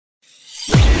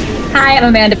Hi, I'm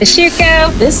Amanda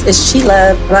Pachuco. This is She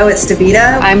Love. Hello, it's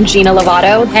Davida. I'm Gina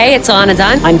Lovato. Hey, it's Alana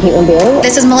Dunn. I'm Caitlin Bailey.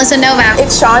 This is Melissa Novak.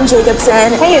 It's Sean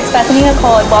Jacobson. Hey, it's Bethany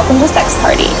Nicole, and welcome to Sex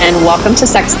Party. And welcome to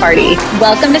Sex Party.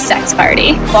 Welcome to Sex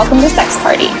Party. Welcome to Sex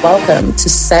Party. Welcome to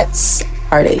Sex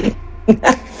Party.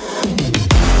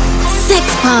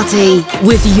 Sex Party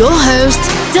with your host,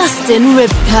 Dustin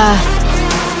Ribka.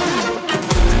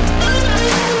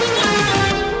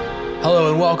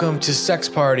 Hello and welcome to Sex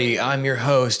Party. I'm your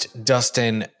host,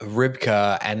 Dustin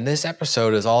Ribka, and this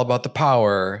episode is all about the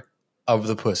power of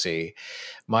the pussy.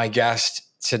 My guest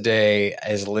today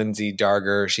is Lindsey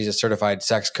Darger. She's a certified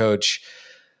sex coach.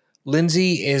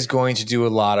 Lindsey is going to do a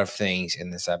lot of things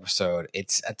in this episode.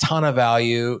 It's a ton of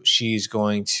value. She's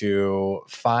going to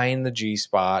find the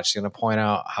G-spot. She's going to point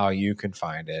out how you can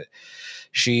find it.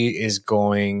 She is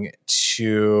going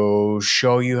to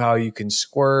show you how you can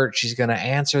squirt. She's going to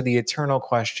answer the eternal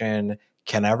question,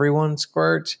 can everyone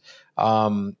squirt?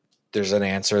 There's an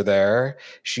answer there.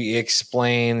 She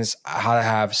explains how to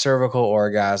have cervical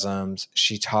orgasms.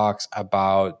 She talks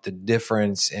about the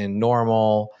difference in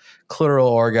normal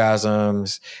clitoral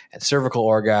orgasms and cervical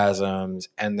orgasms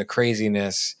and the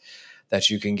craziness that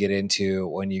you can get into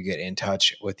when you get in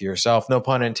touch with yourself. No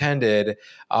pun intended.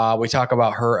 We talk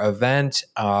about her event,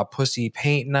 Pussy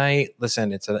Paint Night.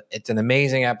 Listen, it's an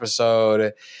amazing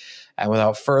episode. And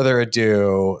without further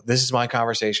ado, this is my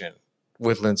conversation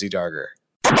with Lindsey Darger.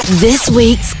 This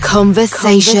week's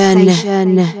conversation.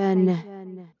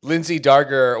 Lindsey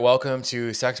Darger, welcome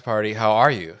to Sex Party. How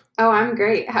are you? Oh, I'm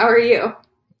great. How are you?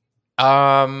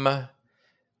 I'm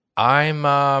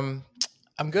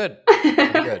good.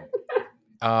 I'm good.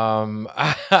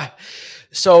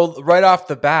 So right off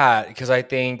the bat, because I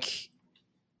think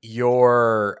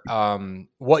your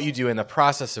what you do in the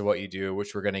process of what you do,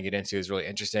 which we're going to get into, is really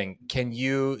interesting. Can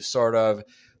you sort of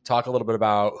talk a little bit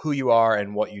about who you are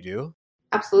and what you do?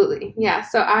 Absolutely. Yeah.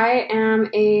 So I am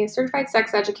a certified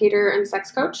sex educator and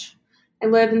sex coach. I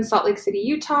live in Salt Lake City,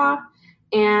 Utah,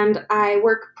 and I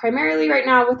work primarily right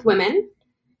now with women.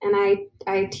 And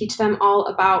I teach them all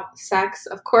about sex,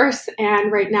 of course.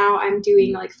 And right now I'm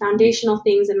doing like foundational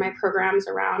things in my programs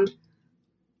around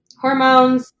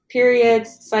hormones,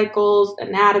 periods, cycles,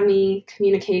 anatomy,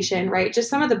 communication, right? Just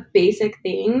some of the basic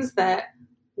things that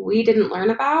we didn't learn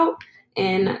about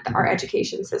in our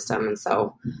education system. And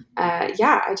so,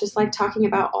 I just like talking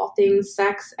about all things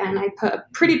sex. And I put a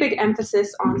pretty big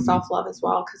emphasis on self-love as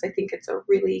well, because I think it's a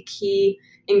really key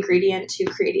ingredient to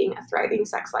creating a thriving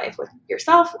sex life with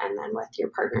yourself and then with your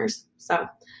partners. So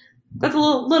that's a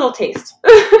little taste.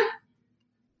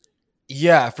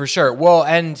 Yeah, for sure. Well,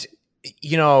 and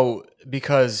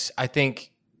because I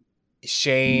think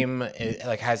shame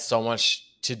has so much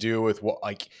to do with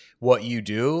what you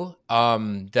do,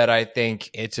 that I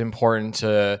think it's important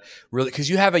to really, because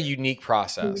you have a unique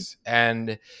process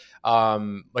and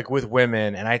with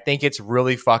women, and I think it's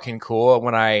really fucking cool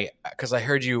because I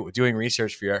heard you doing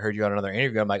research for you. I heard you on another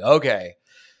interview. I'm like, okay,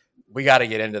 we got to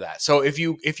get into that. So if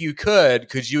you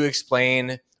could you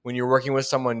explain when you're working with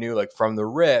someone new, like from the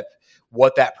rip,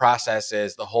 what that process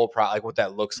is, the whole what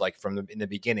that looks like in the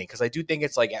beginning? Because I do think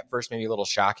it's at first maybe a little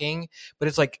shocking, but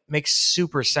it's makes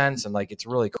super sense and it's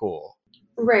really cool.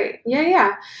 Right.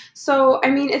 Yeah. So,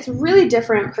 I mean, it's really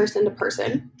different person to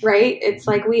person, right? It's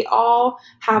we all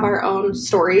have our own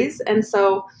stories. And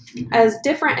so as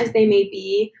different as they may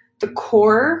be, the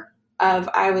core of,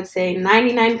 I would say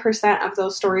 99% of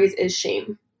those stories is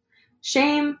shame.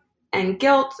 Shame and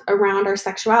guilt around our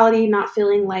sexuality, not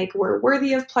feeling like we're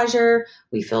worthy of pleasure.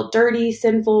 We feel dirty,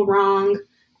 sinful, wrong,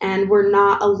 and we're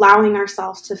not allowing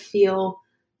ourselves to feel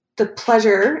the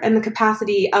pleasure and the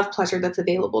capacity of pleasure that's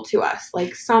available to us.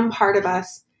 Some part of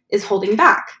us is holding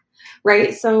back,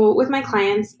 right? So with my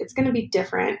clients, it's going to be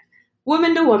different,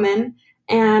 woman to woman.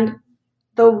 And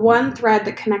the one thread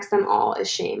that connects them all is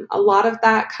shame. A lot of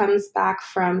that comes back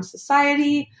from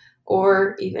society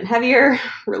or even heavier,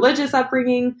 religious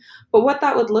upbringing. But what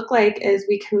that would look like is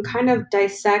we can kind of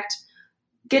dissect,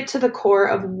 get to the core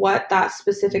of what that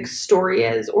specific story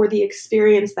is, or the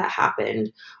experience that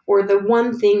happened, or the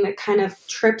one thing that kind of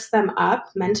trips them up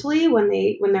mentally when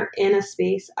they're in a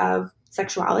space of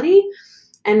sexuality.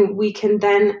 And we can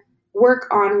then work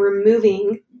on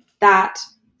removing that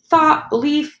thought,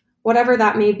 belief, whatever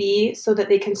that may be, so that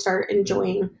they can start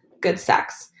enjoying good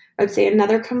sex. I would say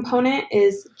another component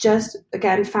is just,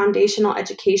 again, foundational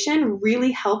education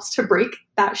really helps to break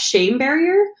that shame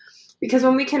barrier. Because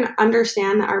when we can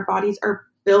understand that our bodies are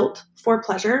built for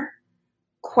pleasure,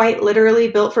 quite literally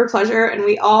built for pleasure, and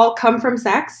we all come from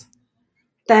sex,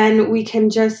 then we can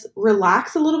just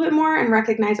relax a little bit more and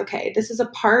recognize, okay, this is a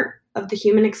part of the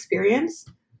human experience.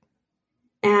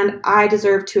 and I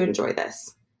deserve to enjoy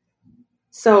this.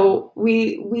 So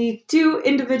we do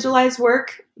individualized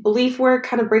work, belief work,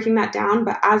 kind of breaking that down.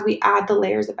 But as we add the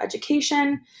layers of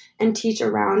education and teach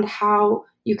around how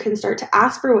you can start to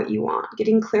ask for what you want,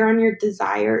 getting clear on your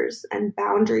desires and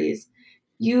boundaries,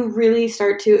 you really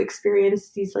start to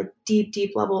experience these like deep,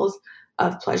 deep levels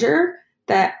of pleasure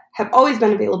that have always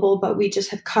been available, but we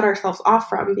just have cut ourselves off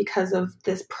from because of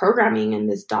this programming and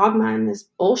this dogma and this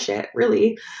bullshit,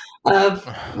 really, of,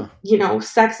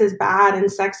 sex is bad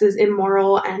and sex is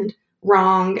immoral and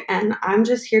wrong. And I'm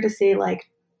just here to say, like,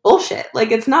 bullshit.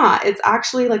 Like, it's not. It's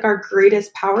actually like our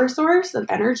greatest power source of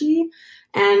energy.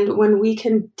 And when we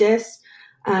can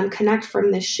connect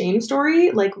from this shame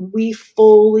story, like, we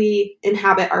fully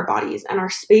inhabit our bodies and our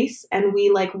space, and we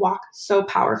like walk so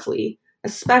powerfully,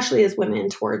 especially as women,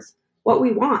 towards what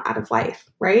we want out of life,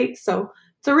 right? So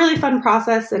it's a really fun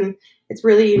process, and it's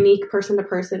really unique person to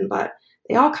person, but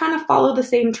they all kind of follow the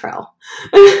same trail.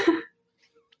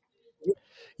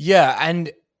 Yeah,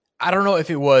 and I don't know if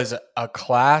it was a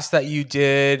class that you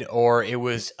did or it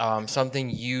was something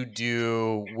you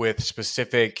do with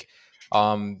specific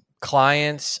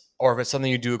clients, or if it's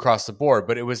something you do across the board,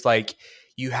 but it was like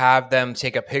you have them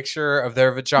take a picture of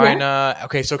their vagina. Yeah.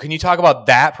 Okay, so can you talk about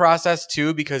that process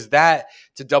too? Because that,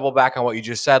 to double back on what you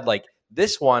just said, like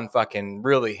this one fucking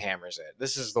really hammers it.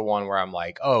 This is the one where I'm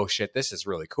like, oh shit, this is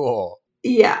really cool.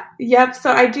 Yeah. Yep.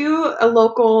 So I do a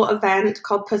local event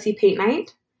called Pussy Paint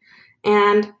Night,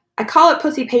 and I call it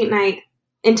Pussy Paint Night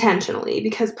intentionally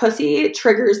because pussy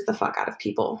triggers the fuck out of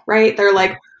people, right? They're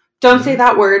like, don't say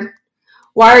that word.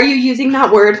 Why are you using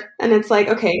that word? And it's like,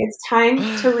 okay, it's time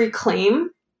to reclaim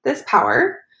this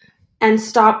power and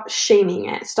stop shaming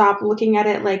it. Stop looking at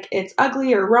it like it's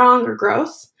ugly or wrong or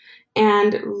gross,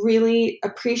 and really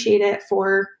appreciate it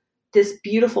for this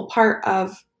beautiful part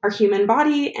of our human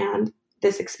body and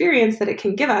this experience that it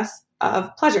can give us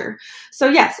of pleasure. So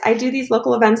yes, I do these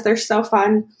local events. They're so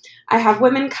fun. I have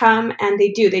women come and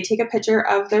they take a picture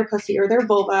of their pussy or their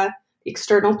vulva, the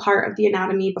external part of the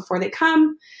anatomy, before they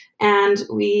come. And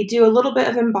we do a little bit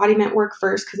of embodiment work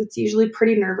first because it's usually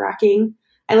pretty nerve-wracking.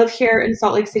 I live here in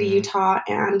Salt Lake City, Utah,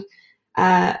 and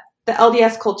the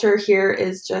LDS culture here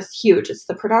is just huge. It's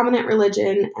the predominant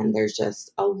religion, and there's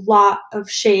just a lot of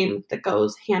shame that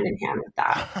goes hand in hand with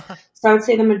that. So I would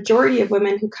say the majority of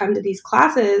women who come to these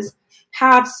classes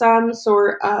have some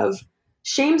sort of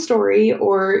shame story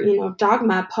or,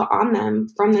 dogma put on them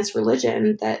from this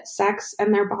religion that sex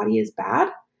and their body is bad.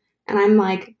 And I'm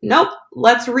like, nope,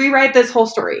 let's rewrite this whole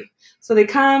story. So they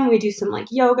come, we do some like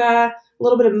yoga, a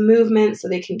little bit of movement so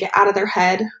they can get out of their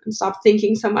head and stop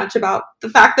thinking so much about the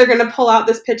fact they're going to pull out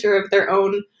this picture of their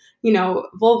own,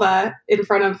 vulva in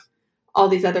front of all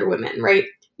these other women, right?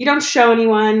 You don't show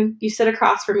anyone. You sit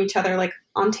across from each other like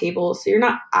on tables. So you're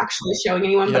not actually showing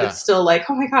anyone, but it's still like,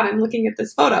 oh my God, I'm looking at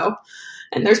this photo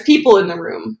and there's people in the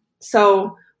room.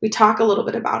 So we talk a little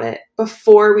bit about it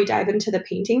before we dive into the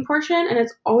painting portion. And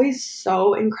it's always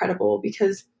so incredible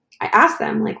because I ask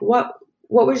them, like, what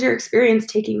was your experience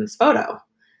taking this photo?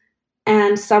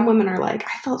 And some women are like,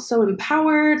 I felt so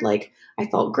empowered. Like, I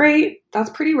felt great.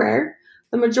 That's pretty rare.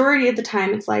 The majority of the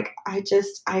time, it's like, I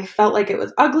felt like it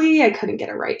was ugly. I couldn't get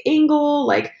a right angle.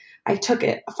 Like, I took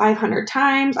it 500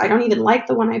 times. I don't even like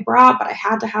the one I brought, but I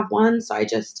had to have one. So I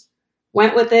just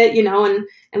went with it,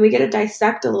 and we get to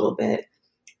dissect a little bit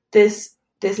this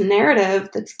narrative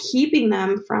that's keeping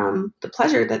them from the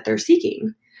pleasure that they're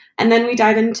seeking. And then we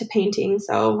dive into painting.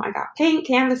 So I got paint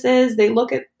canvases. They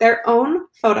look at their own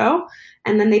photo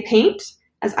and then they paint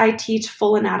as I teach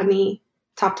full anatomy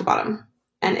top to bottom.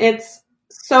 And it's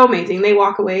so amazing. They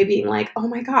walk away being like, oh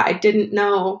my God, I didn't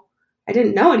know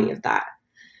any of that.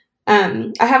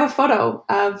 I have a photo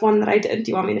of one that I did.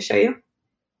 Do you want me to show you?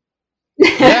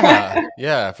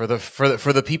 Yeah. For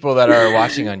the people that are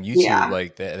watching on YouTube,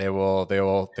 like they will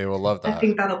love that. I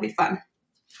think that'll be fun.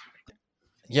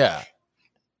 Yeah.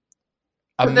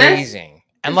 Amazing.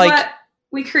 And like what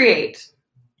we create.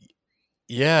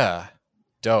 Yeah.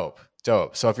 Dope.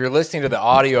 So if you're listening to the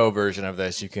audio version of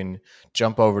this, you can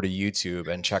jump over to YouTube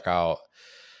and check out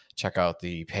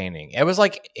the painting. It was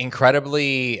like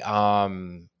incredibly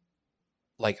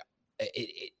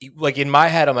like in my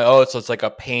head, I'm like, oh, so it's like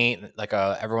a paint, like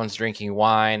everyone's drinking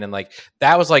wine, and like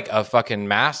that was like a fucking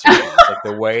masterpiece. Like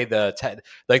the way the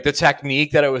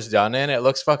technique that it was done in, it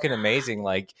looks fucking amazing.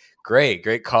 Like great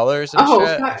colors and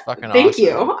shit. God. Fucking Thank awesome.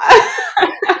 you.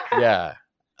 Yeah,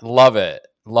 love it.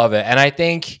 And I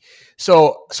think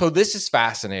so. This is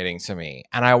fascinating to me,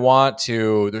 and I want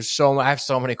to. I have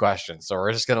so many questions, so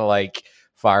we're just gonna like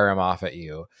fire them off at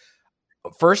you.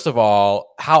 First of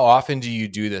all, how often do you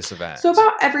do this event? So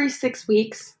about every 6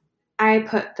 weeks. I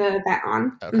put the bet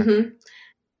on. Okay. Mm-hmm.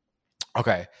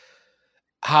 Okay.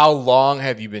 How long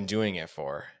have you been doing it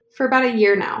for? For about a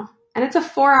year now. And it's a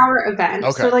 4-hour event.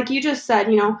 Okay. So like you just said,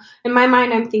 in my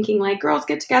mind, I'm thinking like girls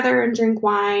get together and drink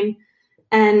wine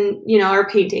and, are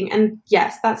painting. And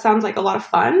yes, that sounds like a lot of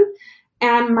fun.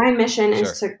 And my mission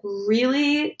is to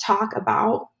really talk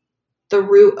about the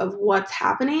root of what's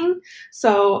happening.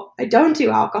 So I don't do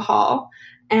alcohol,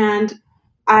 and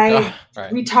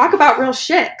we talk about real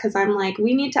shit, because I'm like,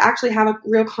 we need to actually have a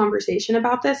real conversation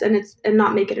about this, and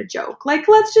not make it a joke. Like,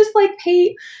 let's just like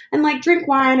paint and like drink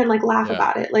wine and like laugh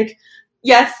about it. Like,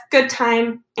 yes, good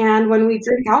time. And when we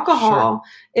drink alcohol,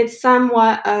 it's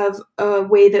somewhat of a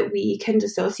way that we can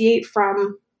dissociate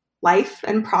from life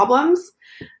and problems,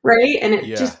 right? And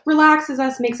it just relaxes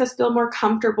us, makes us feel more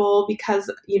comfortable because,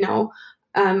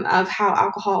 of how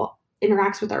alcohol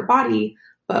interacts with our body.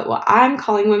 But what I'm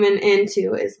calling women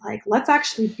into is like, let's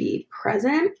actually be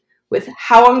present with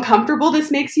how uncomfortable this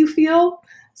makes you feel,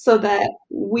 so that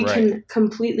we can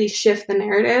completely shift the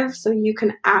narrative, so you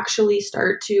can actually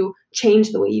start to change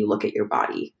the way you look at your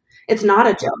body. It's not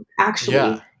a joke, actually.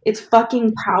 Yeah. It's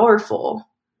fucking powerful.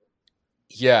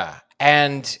 Yeah.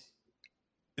 And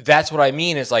that's what I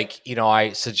mean is like,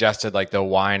 I suggested like the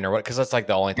wine or what, because that's like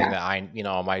the only thing that I,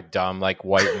 my dumb like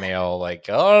white male, like,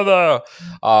 a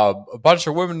bunch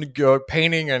of women go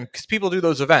painting, and because people do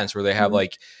those events where they have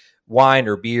like wine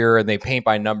or beer and they paint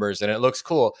by numbers and it looks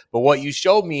cool. But what you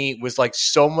showed me was like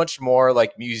so much more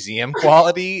like museum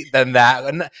quality than that.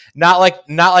 And not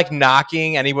like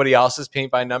knocking anybody else's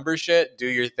paint by numbers shit. Do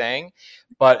your thing.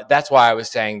 But that's why I was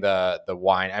saying the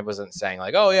wine. I wasn't saying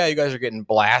like, oh yeah, you guys are getting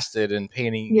blasted and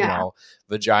painting,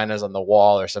 vaginas on the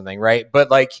wall or something, right?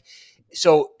 But like,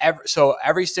 so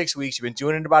every 6 weeks, you've been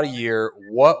doing it about a year.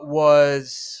 What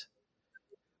was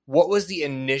the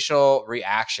initial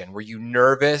reaction? Were you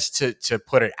nervous to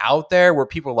put it out there? Were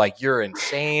people like, you're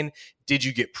insane? Did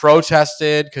you get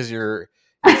protested because you're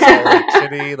in Salt Lake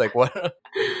City? Like what?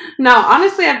 No,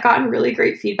 honestly, I've gotten really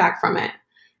great feedback from it.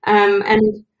 And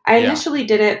I initially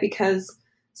did it because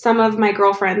some of my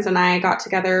girlfriends and I got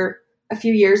together a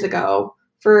few years ago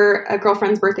for a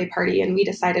girlfriend's birthday party, and we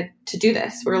decided to do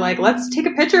this. We're like, let's take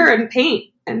a picture and paint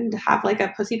and have like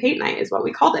a pussy paint night is what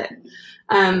we called it.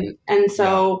 And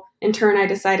so in turn, I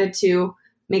decided to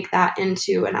make that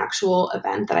into an actual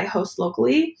event that I host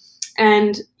locally.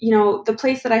 And, the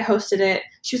place that I hosted it,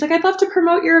 she was like, I'd love to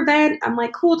promote your event. I'm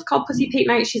like, cool, it's called Pussy Paint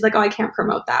Night. She's like, oh, I can't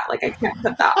promote that. Like, I can't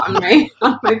put that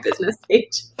on my business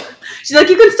page. She's like,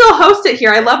 you can still host it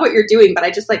here. I love what you're doing, but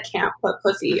I just like can't put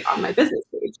pussy on my business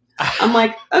page. I'm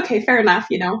like, okay, fair enough.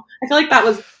 I feel like that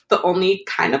was the only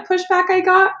kind of pushback I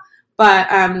got. But,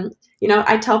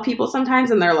 I tell people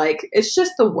sometimes and they're like, it's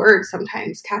just the word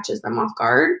sometimes catches them off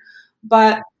guard.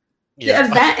 But the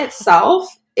event itself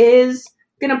is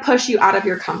going to push you out of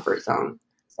your comfort zone.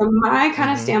 So my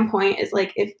kind of standpoint is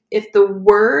like, if the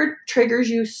word triggers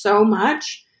you so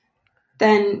much,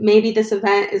 then maybe this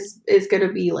event is going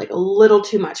to be like a little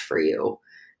too much for you,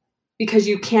 because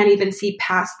you can't even see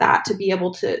past that to be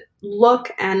able to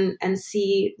look and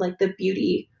see like the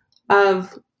beauty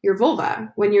of your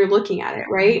vulva when you're looking at it,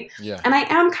 right? Yeah. And I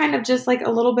am kind of just like a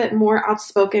little bit more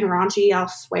outspoken, raunchy, I'll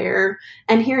swear.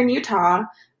 And here in Utah,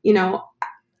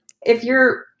 if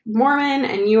you're Mormon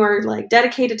and you are like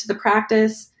dedicated to the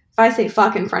practice, if I say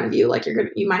fuck in front of you, like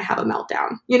you might have a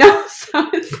meltdown, So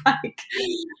it's like,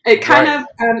 it kind of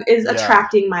is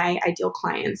attracting my ideal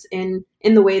clients in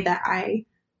the way that I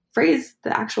phrase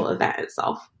the actual event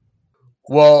itself.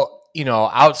 Well,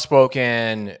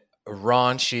 outspoken,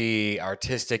 raunchy,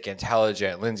 artistic,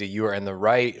 intelligent, Lindsey, you are in the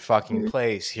right fucking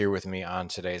place here with me on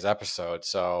today's episode.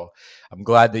 So I'm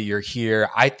glad that you're here.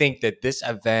 I think that this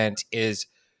event is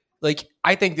like,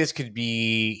 I think this could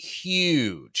be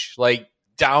huge, like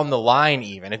down the line,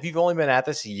 even if you've only been at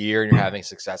this a year and you're having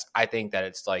success. I think that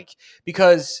it's like,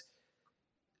 because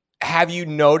have you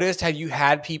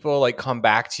had people like come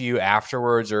back to you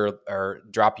afterwards or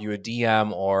drop you a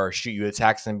DM or shoot you a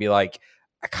text and be like,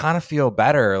 I kind of feel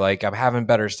better. Like I'm having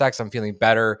better sex. I'm feeling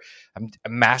better. I'm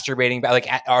masturbating. Like,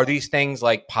 are these things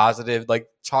like positive? Like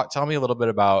tell me a little bit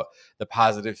about the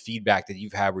positive feedback that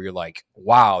you've had where you're like,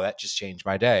 wow, that just changed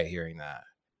my day hearing that.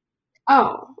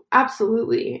 Oh,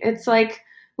 absolutely. It's like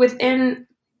within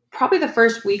probably the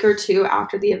first week or two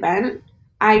after the event,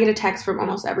 I get a text from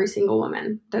almost every single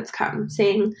woman that's come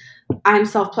saying, I'm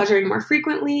self-pleasuring more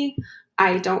frequently.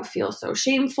 I don't feel so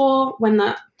shameful. When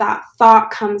that thought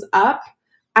comes up,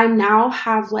 I now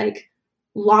have like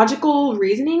logical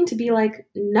reasoning to be like,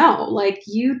 no, like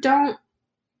you don't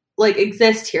like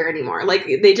exist here anymore. Like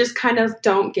they just kind of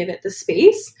don't give it the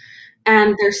space.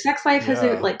 and their sex life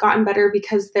hasn't like gotten better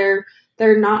because they're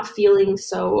not feeling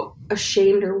so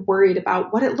ashamed or worried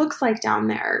about what it looks like down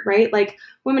there, right? Like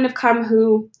women have come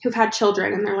who've had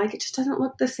children and they're like, it just doesn't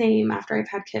look the same after I've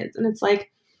had kids. And it's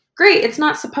like, great, it's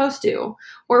not supposed to.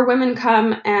 Or women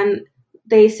come and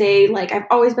they say like, I've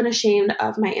always been ashamed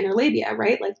of my inner labia,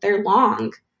 right? Like they're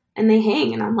long and they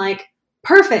hang. And I'm like,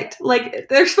 perfect. Like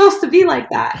they're supposed to be like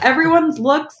that. Everyone's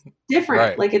looks different.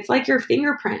 Right. Like it's like your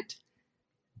fingerprint.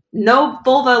 No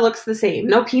vulva looks the same.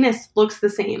 No penis looks the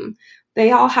same.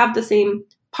 They all have the same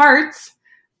parts,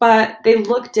 but they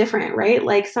look different, right?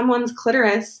 Like someone's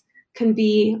clitoris can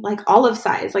be like olive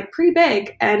size, like pretty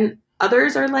big, and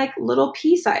others are like little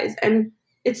pea size. And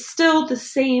it's still the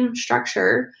same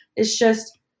structure. It's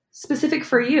just specific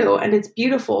for you, and it's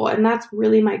beautiful. And that's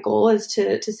really my goal, is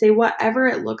to say whatever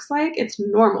it looks like, it's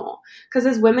normal. Because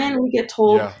as women, we get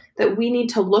told that we need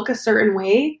to look a certain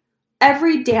way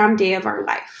every damn day of our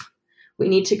life. We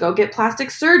need to go get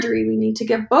plastic surgery. We need to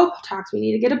get Botox. We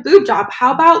need to get a boob job.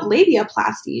 How about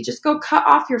labiaplasty? Just go cut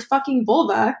off your fucking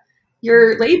vulva,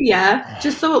 your labia,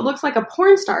 just so it looks like a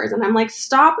porn star's. And I'm like,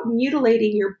 stop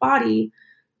mutilating your body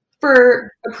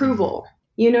for approval.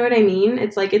 You know what I mean?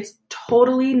 It's like, it's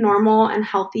totally normal and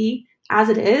healthy as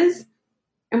it is.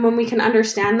 And when we can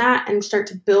understand that and start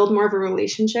to build more of a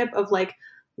relationship of like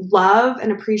love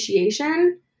and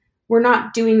appreciation, we're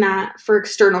not doing that for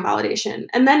external validation.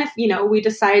 And then if, we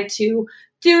decide to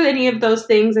do any of those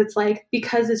things, it's like,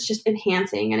 because it's just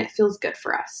enhancing and it feels good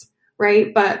for us.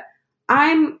 Right. But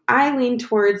I lean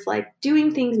towards like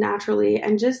doing things naturally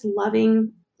and just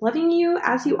loving you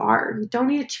as you are. You don't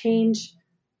need to change.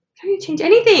 You don't need to change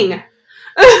anything.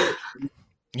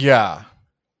 Yeah.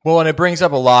 Well, and it brings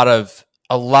up a lot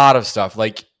of stuff.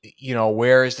 Like,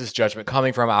 where is this judgment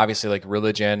coming from? Obviously, like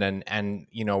religion and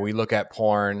we look at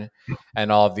porn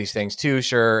and all of these things too.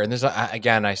 Sure. And there's,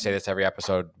 again, I say this every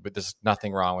episode, but there's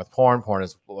nothing wrong with porn. Porn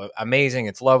is amazing.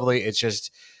 It's lovely. It's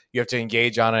just, you have to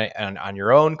engage on it and on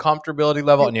your own comfortability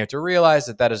level. And you have to realize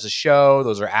that is a show.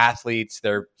 Those are athletes.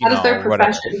 They're, that is their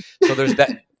whatever. Profession. So there's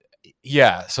that.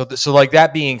 Yeah. So like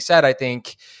that being said, I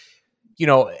think,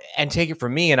 and take it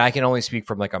from me, and I can only speak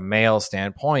from like a male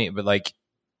standpoint, but like,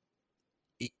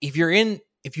 if you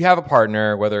have a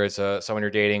partner, whether it's someone you're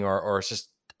dating or it's just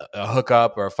a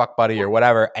hookup or a fuck buddy or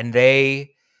whatever, and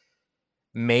they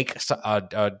make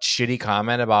a shitty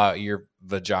comment about your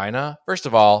vagina, first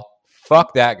of all,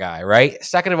 fuck that guy, right?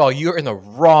 Second of all, you're in the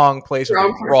wrong place with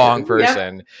the wrong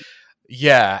person. Yep.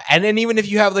 Yeah. And then even if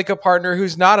you have like a partner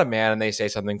who's not a man and they say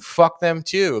something, fuck them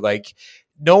too. Like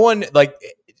no one, like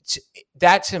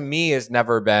that to me has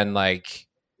never been like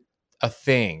a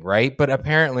thing, right? But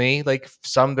apparently like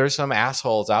there's some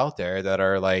assholes out there that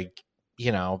are like,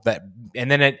 that,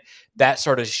 and then that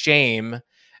sort of shame,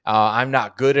 I'm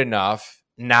not good enough.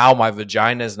 Now my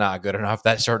vagina is not good enough.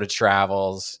 That sort of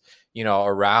travels,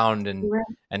 around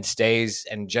and stays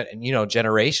and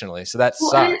generationally. So that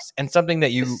sucks. And something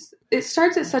that it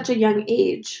starts at such a young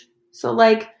age. So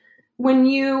like when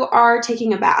you are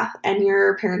taking a bath and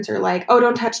your parents are like, oh,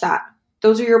 don't touch that.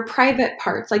 Those are your private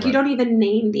parts. Like you don't even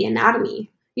name the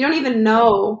anatomy. You don't even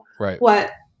know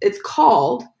what it's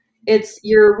called. It's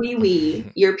your wee-wee,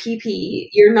 your pee-pee,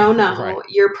 your no-no,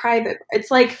 your private.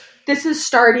 It's like this is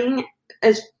starting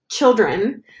as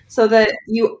children so that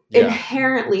you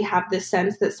inherently have this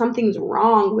sense that something's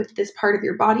wrong with this part of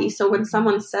your body. So when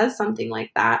someone says something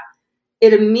like that,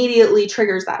 it immediately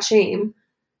triggers that shame.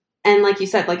 And like you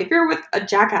said, like if you're with a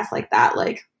jackass like that,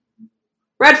 like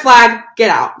red flag, get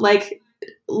out. Like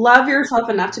love yourself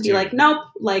enough to be like, nope,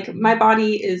 like my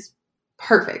body is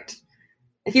perfect.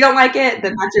 If you don't like it,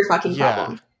 then that's your fucking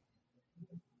problem.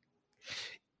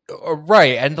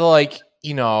 Right. And like,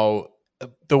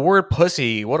 the word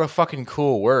pussy, what a fucking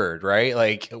cool word, right?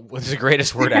 Like it's the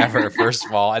greatest word ever, first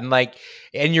of all. And like,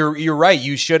 and you're right.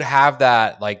 You should have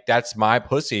that. Like, that's my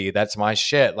pussy. That's my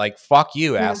shit. Like, fuck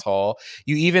you, asshole.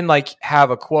 You even like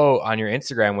have a quote on your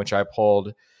Instagram, which I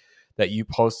pulled, that you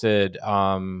posted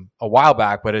a while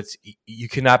back, but it's, you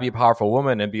cannot be a powerful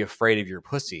woman and be afraid of your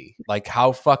pussy. Like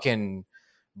how fucking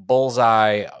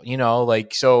bullseye,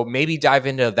 like, so maybe dive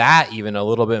into that even a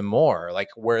little bit more, like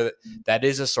where that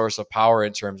is a source of power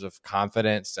in terms of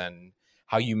confidence and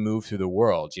how you move through the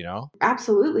world,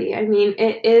 Absolutely. I mean,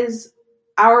 it is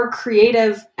our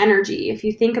creative energy. If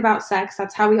you think about sex,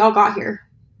 that's how we all got here.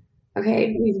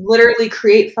 Okay. We literally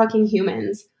create fucking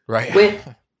humans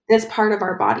with this part of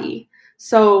our body.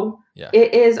 So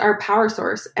it is our power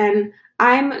source. And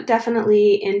I'm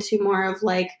definitely into more of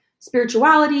like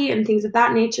spirituality and things of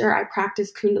that nature. I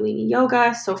practice Kundalini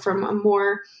yoga. So from a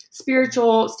more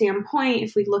spiritual standpoint,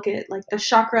 if we look at like the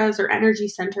chakras or energy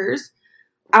centers,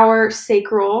 our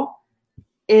sacral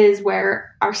is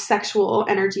where our sexual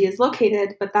energy is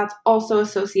located, but that's also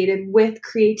associated with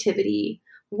creativity,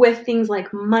 with things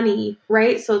like money,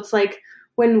 right? So it's like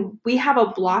when we have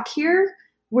a block here,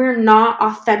 we're not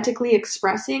authentically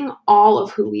expressing all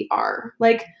of who we are.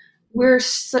 Like we're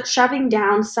shoving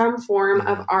down some form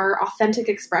of our authentic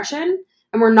expression,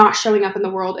 and we're not showing up in the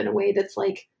world in a way that's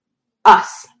like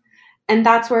us. And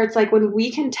that's where it's like when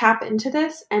we can tap into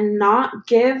this and not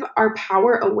give our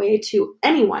power away to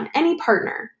anyone, any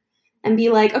partner, and be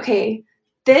like, okay,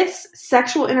 this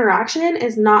sexual interaction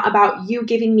is not about you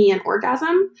giving me an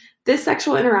orgasm. This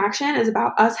sexual interaction is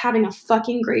about us having a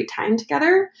fucking great time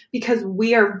together because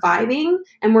we are vibing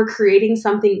and we're creating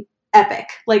something epic.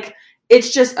 Like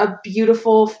it's just a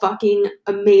beautiful, fucking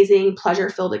amazing,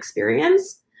 pleasure-filled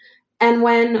experience. And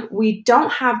when we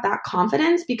don't have that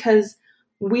confidence because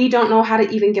we don't know how to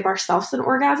even give ourselves an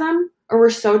orgasm, or we're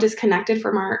so disconnected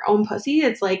from our own pussy,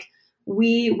 it's like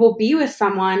we will be with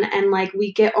someone and like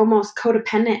we get almost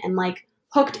codependent and like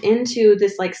hooked into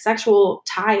this like sexual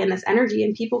tie and this energy,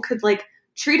 and people could like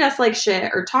treat us like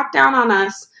shit or talk down on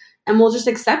us, and we'll just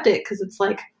accept it because it's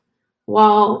like,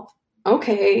 well,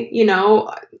 okay, you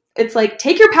know, it's like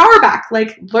take your power back,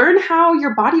 like learn how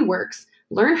your body works.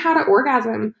 Learn how to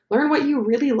orgasm, learn what you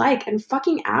really like, and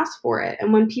fucking ask for it.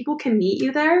 And when people can meet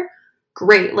you there,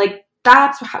 great. Like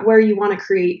that's where you want to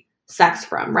create sex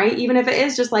from, right? Even if it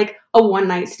is just like a one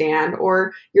night stand,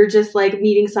 or you're just like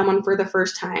meeting someone for the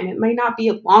first time. It might not be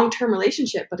a long-term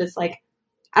relationship, but it's like,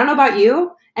 I don't know about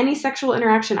you, any sexual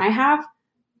interaction I have,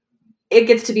 it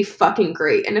gets to be fucking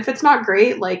great. And if it's not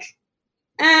great, like,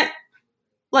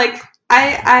 like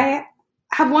I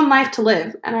have one life to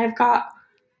live, and I've got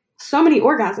so many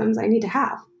orgasms I need to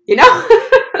have, you know?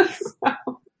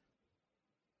 So.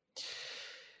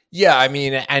 Yeah, I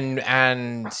mean,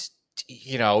 and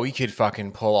you know, we could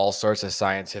fucking pull all sorts of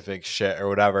scientific shit or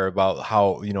whatever about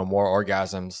how, you know, more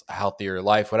orgasms, healthier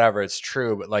life, whatever. It's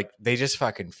true, but like they just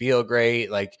fucking feel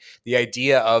great. Like the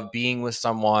idea of being with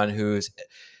someone who's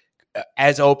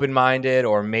as open-minded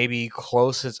or maybe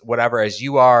close as whatever as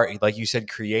you are, like you said,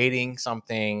 creating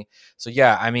something. So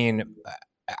yeah, I mean,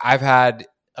 I've had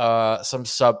some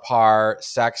subpar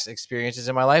sex experiences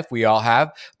in my life. We all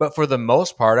have, but for the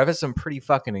most part, I've had some pretty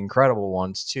fucking incredible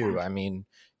ones too. I mean,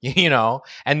 you know,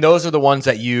 and those are the ones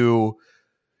that you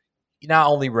not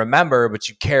only remember, but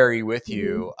you carry with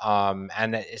you.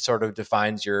 And it sort of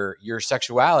defines your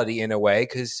sexuality in a way,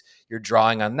 because you're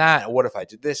drawing on that. What if I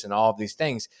did this and all of these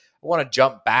things? I want to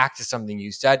jump back to something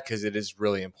you said, because it is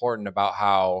really important about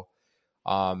how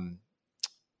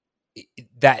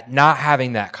that not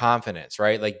having that confidence,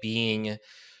 right? Like being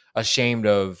ashamed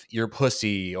of your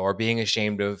pussy or being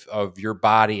ashamed of your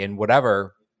body and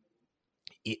whatever,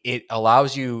 it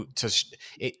allows you to,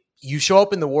 you show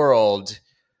up in the world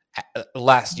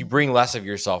less, you bring less of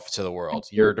yourself to the world.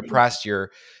 You're depressed,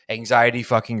 you're anxiety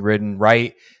fucking ridden,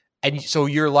 right? And so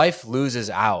your life loses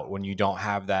out when you don't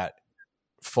have that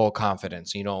full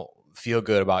confidence. You don't feel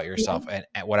good about yourself and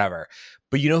whatever.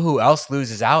 But you know who else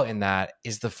loses out in that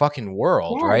is the fucking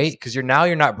world, right? Because you're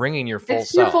not bringing your full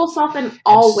self. Your full self in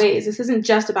all ways. This isn't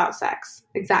just about sex.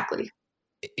 Exactly.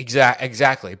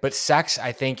 Exactly. But sex,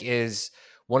 I think, is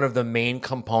one of the main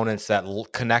components that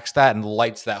connects that and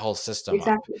lights that whole system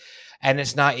up. And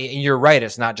it's not, you're right,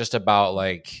 it's not just about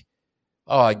like,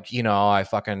 oh, you know, I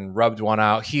fucking rubbed one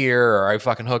out here, or I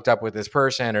fucking hooked up with this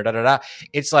person, or da-da-da.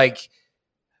 It's like,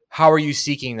 how are you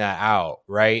seeking that out,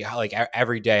 right? Like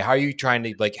every day, how are you trying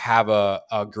to like have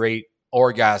a great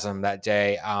orgasm that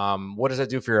day? What does that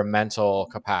do for your mental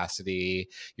capacity,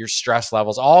 your stress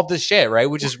levels, all of this shit, right?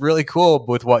 Which is really cool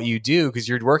with what you do, because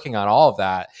you're working on all of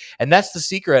that. And that's the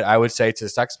secret, I would say, to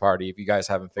Sex Party, if you guys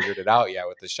haven't figured it out yet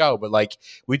with the show. But like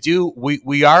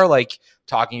we are like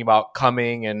talking about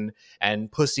coming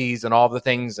and pussies and all the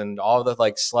things and all the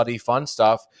like slutty fun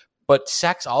stuff. But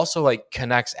sex also like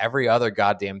connects every other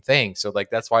goddamn thing. So like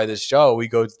that's why this show, we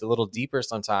go a little deeper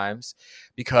sometimes,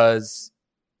 because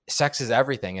sex is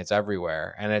everything. It's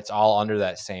everywhere, and it's all under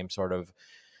that same sort of,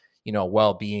 you know,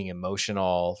 well-being,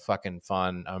 emotional, fucking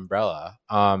fun umbrella.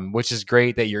 Which is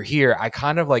great that you're here. I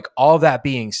kind of like all that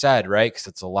being said, right? Because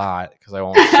it's a lot. Because I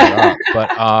won't shut up.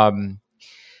 But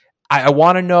I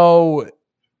want to know,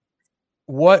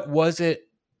 what was it?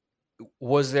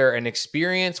 Was there an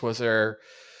experience? Was there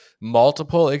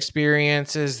multiple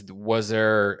experiences? Was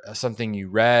there something you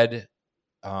read,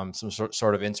 some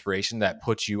sort of inspiration that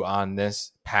put you on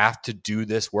this path to do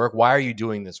this work? Why are you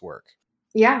doing this work?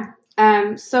 Yeah.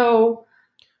 So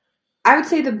I would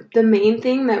say the main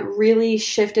thing that really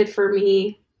shifted for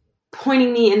me,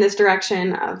 pointing me in this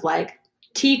direction of like,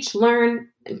 teach, learn,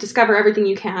 discover everything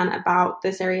you can about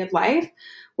this area of life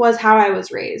was how I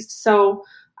was raised. So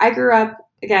I grew up,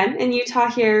 again, in Utah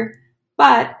here,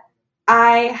 but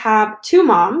I have 2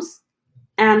 moms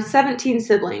and 17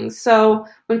 siblings. So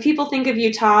when people think of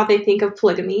Utah, they think of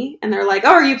polygamy and they're like,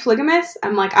 oh, are you polygamous?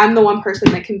 I'm like, I'm the one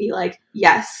person that can be like,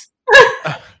 yes.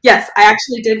 Yes, I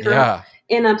actually did grow up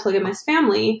in a polygamous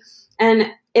family.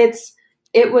 And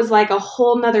it was like a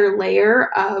whole nother layer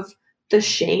of the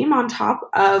shame on top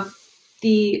of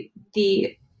the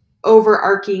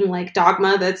overarching like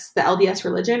dogma that's the LDS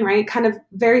religion, right? Kind of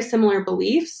very similar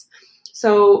beliefs.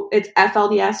 So it's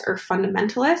FLDS or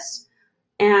fundamentalists.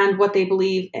 And what they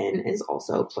believe in is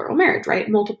also plural marriage, right?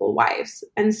 Multiple wives.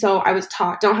 And so I was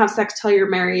taught, don't have sex till you're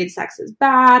married, sex is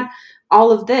bad,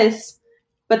 all of this.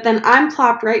 But then I'm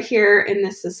plopped right here in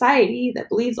this society that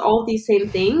believes all of these same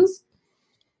things.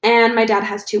 And my dad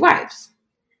has 2 wives.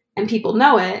 And people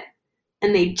know it.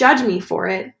 And they judge me for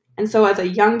it. And so as a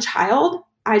young child,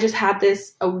 I just had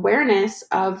this awareness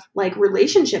of like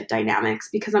relationship dynamics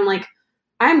because I'm like,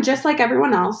 I'm just like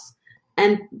everyone else.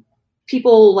 And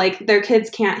people like their kids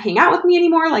can't hang out with me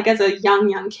anymore. Like as a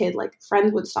young kid, like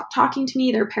friends would stop talking to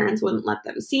me. Their parents wouldn't let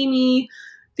them see me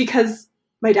because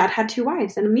my dad had 2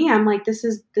 wives. And me, I'm like, this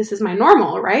is my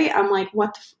normal, right? I'm like,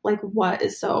 what's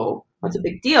a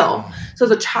big deal? So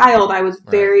as a child, I was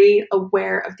very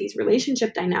aware of these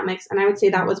relationship dynamics. And I would say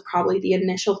that was probably the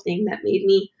initial thing that made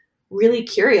me really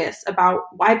curious about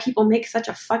why people make such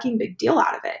a fucking big deal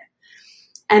out of it.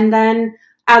 And then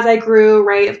as I grew,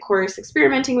 right, of course,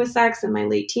 experimenting with sex in my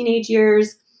late teenage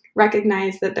years,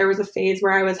 recognized that there was a phase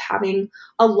where I was having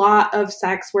a lot of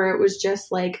sex where it was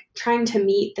just like trying to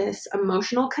meet this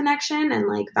emotional connection and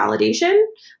like validation,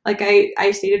 like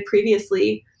I stated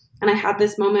previously. And I had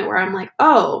this moment where I'm like,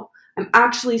 oh, I'm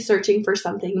actually searching for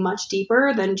something much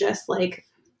deeper than just like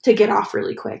to get off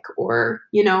really quick or,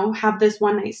 you know, have this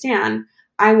one night stand.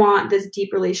 I want this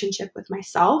deep relationship with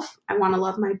myself. I want to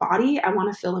love my body. I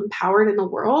want to feel empowered in the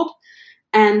world.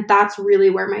 And that's really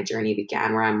where my journey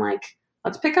began, where I'm like,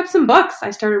 let's pick up some books.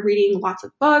 I started reading lots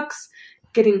of books,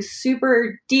 getting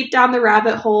super deep down the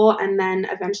rabbit hole, and then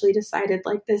eventually decided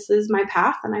like, this is my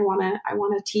path. And I want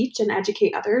to teach and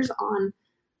educate others on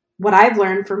what I've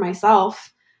learned for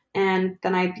myself. And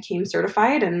then I became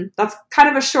certified, and that's kind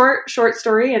of a short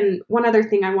story. And one other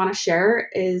thing I want to share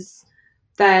is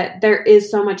that there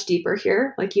is so much deeper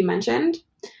here, like you mentioned,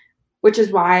 which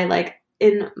is why like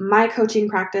in my coaching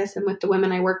practice and with the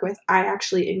women I work with, I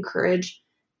actually encourage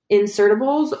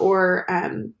insertables or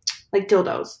like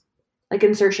dildos, like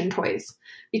insertion toys,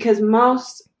 because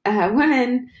most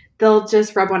women, they'll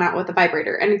just rub one out with a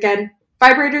vibrator. And again,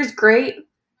 vibrator's great.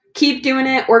 Keep doing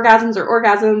it. Orgasms are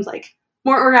orgasms, like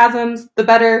more orgasms, the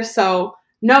better. So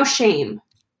no shame.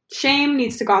 Shame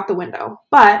needs to go out the window.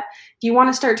 But if you want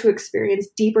to start to experience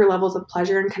deeper levels of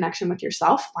pleasure and connection with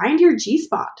yourself, find your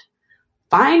G-spot,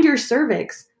 find your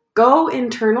cervix, go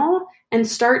internal and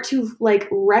start to like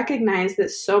recognize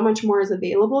that so much more is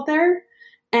available there.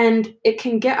 And it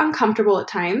can get uncomfortable at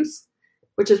times,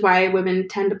 which is why women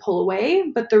tend to pull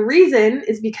away. But the reason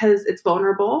is because it's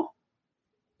vulnerable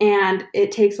and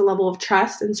it takes a level of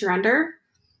trust and surrender,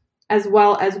 as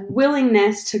well as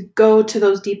willingness to go to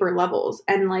those deeper levels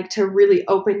and like to really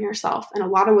open yourself. And a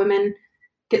lot of women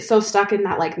get so stuck in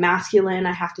that like masculine,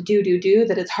 I have to do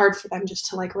that it's hard for them just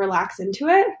to like relax into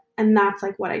it. And that's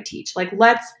like what I teach. Like,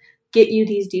 let's get you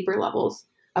these deeper levels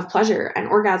of pleasure and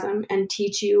orgasm and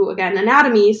teach you again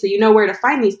anatomy so you know where to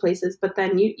find these places. But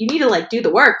then you need to like do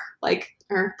the work, like,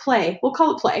 or play. We'll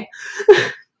call it play.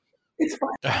 It's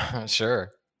fun. Sure.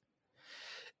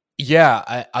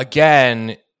 Yeah.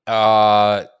 Again,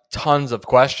 tons of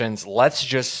questions. Let's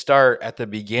just start at the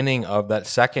beginning of that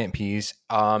second piece.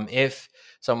 If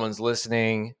someone's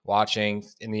listening, watching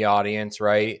in the audience,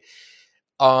 right?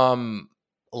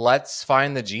 Let's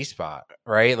find the G-spot,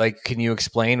 right? Like, can you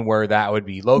explain where that would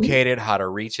be located, how to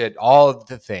reach it, all of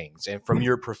the things, and from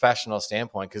your professional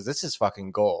standpoint, because this is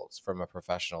fucking gold from a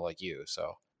professional like you.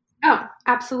 So. Oh,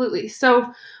 absolutely.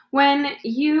 So when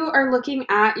you are looking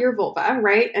at your vulva,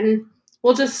 right? And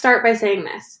we'll just start by saying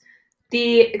this.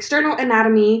 The external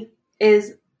anatomy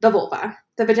is the vulva.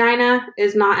 The vagina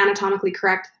is not anatomically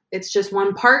correct. It's just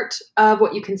one part of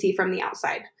what you can see from the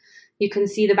outside. You can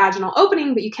see the vaginal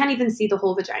opening, but you can't even see the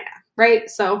whole vagina, right?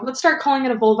 So let's start calling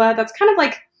it a vulva. That's kind of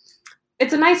like,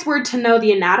 it's a nice word to know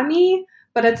the anatomy,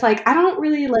 but it's like, I don't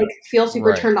really like feel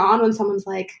super turned on when someone's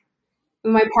like,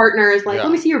 my partner is like,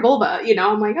 let me see your vulva. You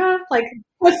know, I'm like, like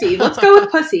pussy. Let's go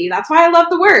with pussy. That's why I love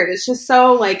the word. It's just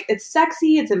so like, it's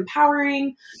sexy. It's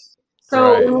empowering.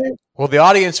 So Well, the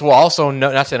audience will also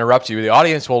know, not to interrupt you, the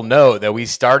audience will know that we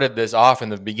started this off in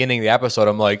the beginning of the episode.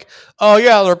 I'm like, oh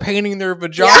yeah, they're painting their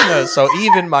vaginas. Yeah. So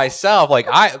even myself, like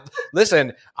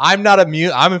I'm not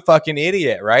I'm a fucking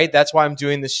idiot, right? That's why I'm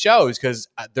doing this show, is because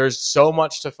there's so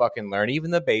much to fucking learn,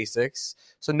 even the basics.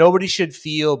 So nobody should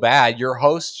feel bad. Your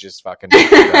host just fucking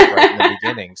right in the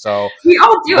beginning. So we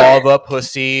all do vulva,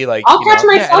 pussy, like I'll catch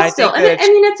myself still. And I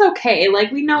mean, it's okay.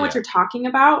 Like we know Yeah. what you're talking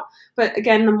about, but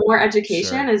again, the more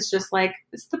education is just like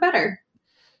it's the better.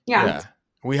 Yeah.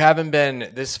 We haven't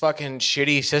been this fucking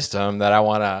shitty system that I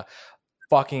want to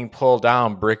fucking pull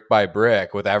down brick by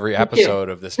brick with every episode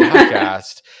of this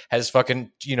podcast has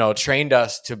fucking, trained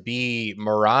us to be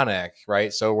moronic,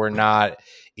 right? So we're not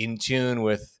in tune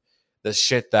with the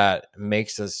shit that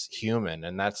makes us human,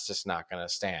 and that's just not going to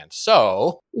stand.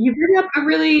 So you bring up a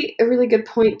really good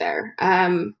point there.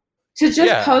 To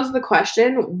just pose the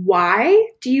question, why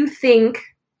do you think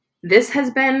this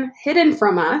has been hidden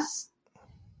from us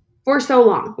for so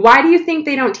long? Why do you think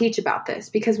they don't teach about this?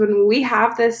 Because when we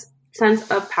have this sense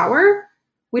of power,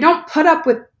 we don't put up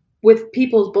with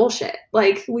people's bullshit.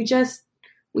 Like we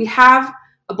have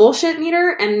a bullshit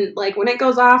meter, and like when it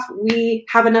goes off, we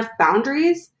have enough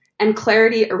boundaries and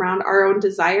clarity around our own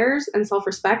desires and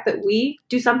self-respect that we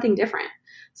do something different.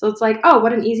 So it's like, oh,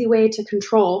 what an easy way to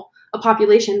control a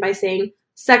population by saying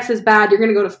sex is bad. You're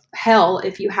going to go to hell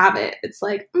if you have it. It's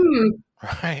like,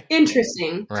 right.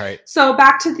 Interesting. Right. So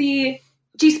back to the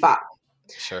G-spot.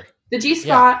 Sure. The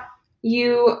G-spot,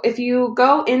 if you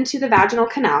go into the vaginal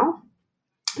canal,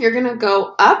 you're going to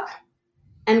go up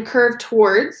and curve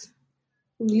towards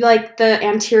like the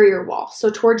anterior wall.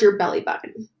 So towards your belly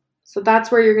button. So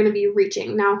that's where you're going to be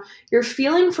reaching. Now, you're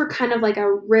feeling for kind of like a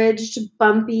ridged,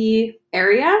 bumpy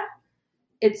area.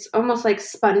 It's almost like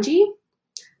spongy.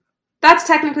 That's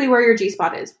technically where your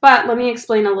G-spot is. But let me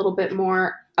explain a little bit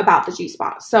more about the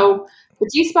G-spot. So the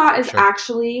G-spot is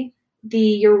actually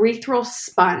the urethral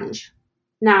sponge.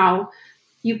 Now,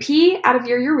 you pee out of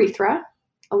your urethra.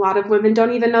 A lot of women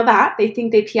don't even know that. They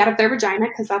think they pee out of their vagina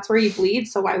because that's where you bleed.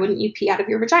 So why wouldn't you pee out of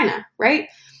your vagina, right?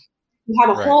 You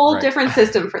have a whole different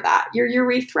system for that. Your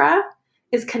urethra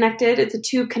is connected. It's a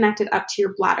tube connected up to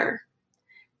your bladder.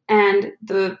 And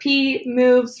the pee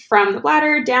moves from the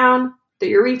bladder down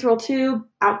the urethral tube,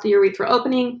 out the urethral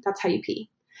opening. That's how you pee.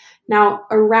 Now,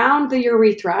 around the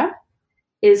urethra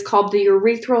is called the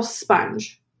urethral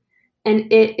sponge.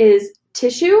 And it is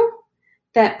tissue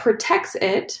that protects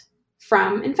it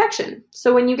from infection.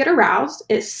 So when you get aroused,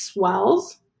 it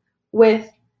swells with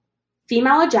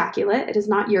female ejaculate. It is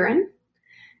not urine.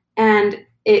 And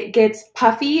it gets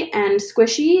puffy and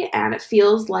squishy, and it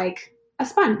feels like a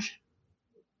sponge.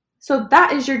 So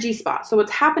that is your G-spot. So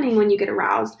what's happening when you get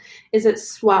aroused is it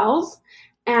swells,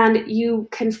 and you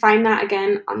can find that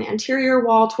again on the anterior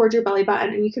wall towards your belly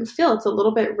button, and you can feel it's a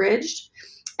little bit ridged.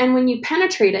 And when you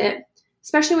penetrate it,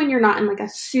 especially when you're not in like a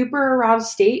super aroused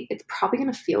state, it's probably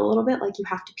going to feel a little bit like you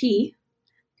have to pee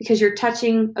because you're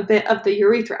touching a bit of the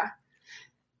urethra.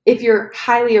 If you're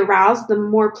highly aroused, the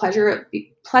more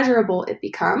pleasurable it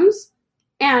becomes.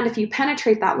 And if you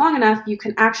penetrate that long enough, you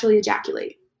can actually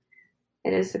ejaculate.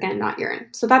 It is, again, not urine.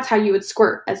 So that's how you would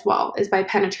squirt as well, is by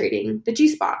penetrating the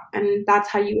G-spot. And that's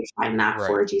how you would find that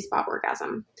for a G-spot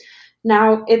orgasm.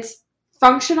 Now, it's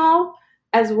functional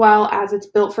as well as it's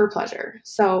built for pleasure.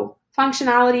 So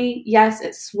functionality, yes,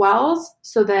 it swells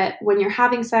so that when you're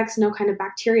having sex, no kind of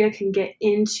bacteria can get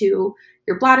into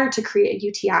your bladder to create a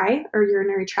UTI or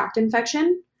urinary tract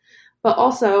infection. But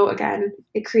also, again,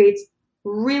 it creates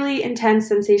really intense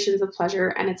sensations of pleasure,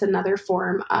 and it's another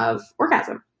form of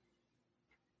orgasm.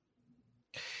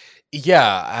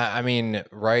 Yeah, I mean,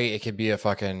 right? It could be a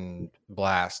fucking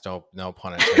blast. No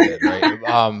pun intended, right?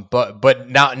 But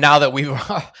now that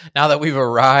we've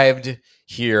arrived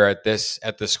here at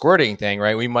the squirting thing,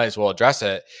 right? We might as well address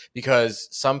it, because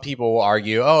some people will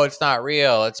argue, oh, it's not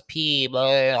real, it's pee,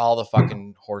 blah, all the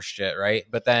fucking horse shit, right?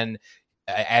 But then,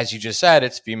 as you just said,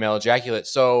 it's female ejaculate.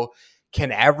 So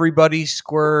can everybody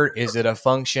squirt? Is it a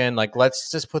function? Like,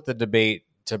 let's just put the debate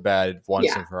to bed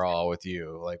once and for all with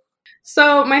you. Like,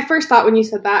 so my first thought when you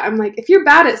said that, I'm like, if you're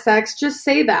bad at sex, just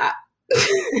say that.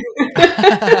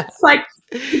 It's like,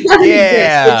 it doesn't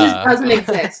exist. It just doesn't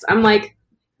exist. I'm like,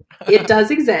 it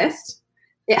does exist.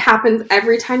 It happens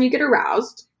every time you get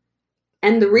aroused.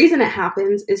 And the reason it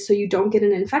happens is so you don't get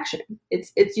an infection.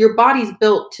 It's your body's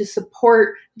built to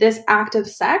support this act of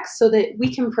sex so that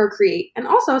we can procreate, and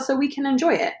also so we can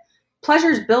enjoy it.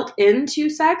 Pleasure's built into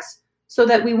sex so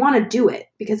that we want to do it,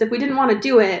 because if we didn't want to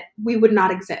do it, we would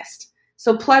not exist.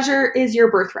 So pleasure is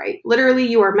your birthright. Literally,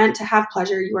 you are meant to have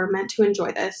pleasure. You are meant to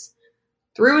enjoy this.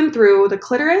 Through and through, the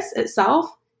clitoris itself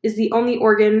is the only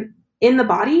organ in the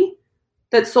body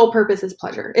that sole purpose is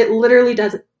pleasure. It literally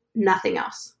does nothing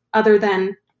else other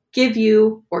than give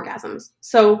you orgasms.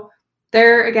 So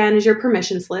there again is your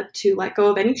permission slip to let go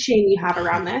of any shame you have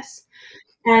around this.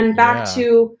 And back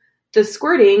to the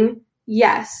squirting,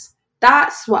 yes,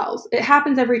 that swells. It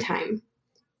happens every time.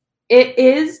 It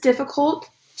is difficult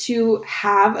to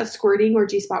have a squirting or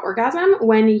G-spot orgasm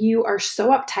when you are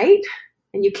so uptight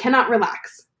and you cannot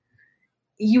relax.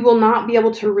 You will not be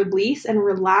able to release and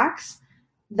relax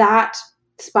that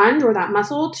sponge or that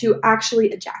muscle to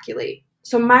actually ejaculate.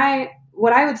 So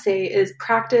what I would say is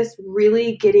practice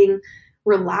really getting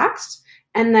relaxed.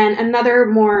 And then another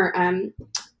more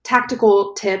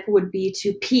tactical tip would be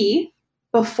to pee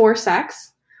before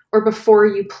sex or before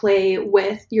you play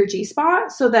with your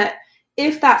G-spot, so that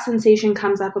if that sensation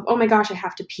comes up of, oh my gosh, I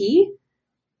have to pee,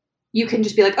 you can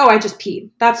just be like, oh, I just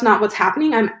peed. That's not what's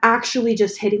happening. I'm actually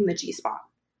just hitting the G-spot.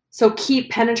 So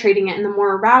keep penetrating it. And the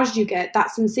more aroused you get,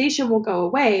 that sensation will go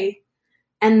away.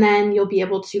 And then you'll be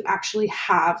able to actually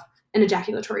have an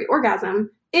ejaculatory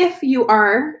orgasm if you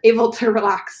are able to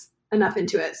relax enough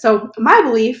into it. So my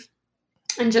belief,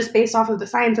 and just based off of the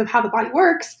science of how the body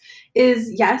works, is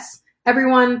yes,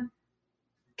 everyone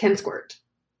can squirt.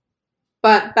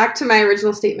 But back to my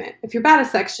original statement, if you're bad at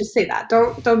sex, just say that.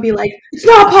 Don't be like, it's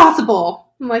not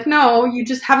possible. I'm like, no, you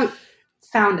just haven't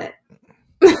found it.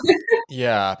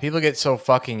 Yeah, people get so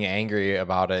fucking angry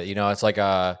about it. You know, it's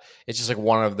just like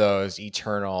one of those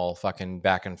eternal fucking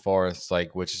back and forths,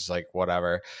 like, which is like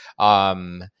whatever.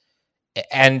 And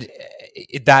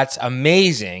that's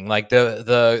amazing. Like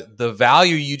the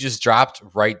value you just dropped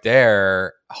right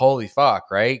there. Holy fuck,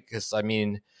 right? Because I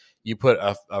mean, you put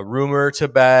a rumor to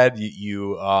bed.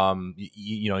 You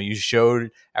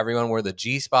showed everyone where the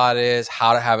G-spot is,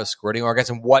 how to have a squirting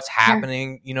orgasm, what's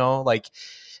happening. You know, like,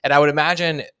 and I would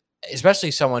imagine, especially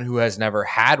someone who has never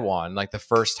had one, like the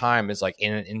first time is like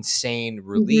an insane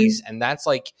release, and that's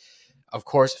like, of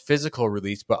course, physical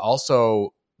release, but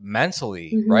also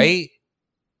mentally, right?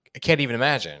 I can't even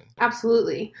imagine.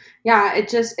 Absolutely. Yeah.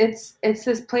 It's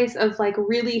this place of like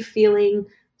really feeling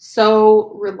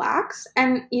so relaxed,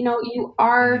 and you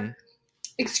are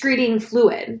excreting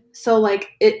fluid. So like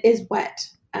it is wet.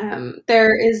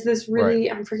 There is this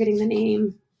really, I'm forgetting the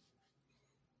name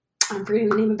of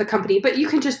the company, but you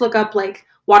can just look up like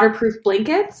waterproof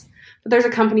blankets. But there's a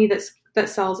company that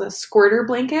sells a squirter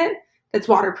blanket that's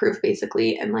waterproof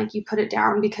basically. And like you put it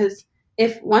down, because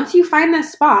if once you find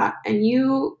this spot and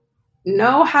you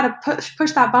know how to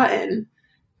push that button,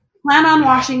 plan on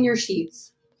washing your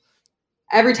sheets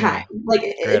every time. Like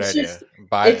it's just,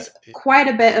 it's quite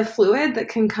a bit of fluid that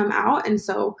can come out. And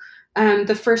so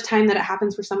the first time that it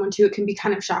happens for someone too, it can be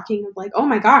kind of shocking of like, oh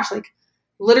my gosh, like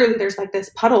literally there's like this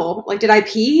puddle, like, did I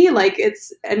pee? Like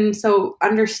and so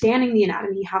understanding the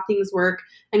anatomy, how things work,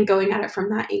 and going at it from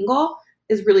that angle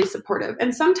is really supportive.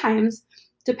 And sometimes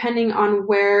depending on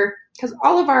where, because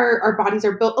all of our bodies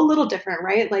are built a little different,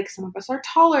 right? Like some of us are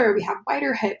taller, we have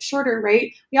wider hips, shorter,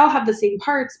 right? We all have the same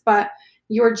parts, but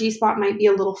your G-spot might be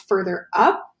a little further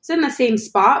up. It's in the same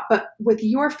spot, but with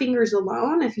your fingers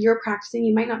alone, if you're practicing,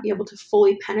 you might not be able to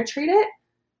fully penetrate it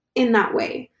in that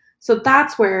way. So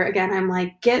that's where, again, I'm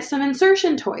like, get some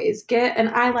insertion toys.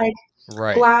 I like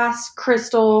glass,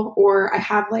 crystal, or I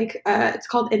have like, it's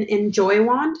called an Enjoy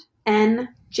wand,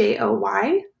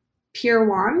 NJOY, pure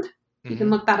wand. You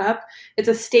can look that up. It's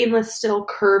a stainless steel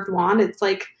curved wand. It's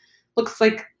like, looks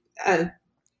like a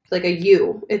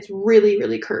U. It's really,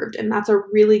 really curved. And that's a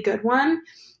really good one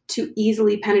to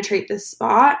easily penetrate this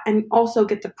spot and also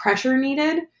get the pressure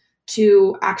needed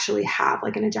to actually have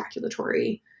like an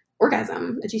ejaculatory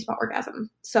orgasm, a G-spot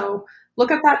orgasm. So look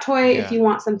up that toy if you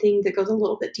want something that goes a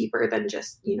little bit deeper than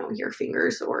just, your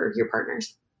fingers or your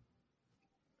partner's.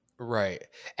 Right.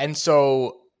 And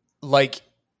so like,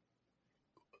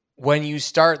 when you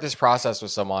start this process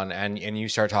with someone and you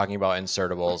start talking about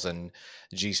insertables and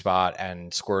G-spot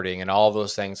and squirting and all of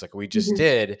those things like we just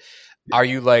did, are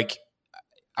you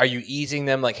easing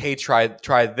them like, hey, try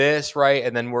this, right?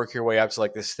 And then work your way up to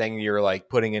like this thing you're like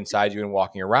putting inside you and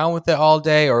walking around with it all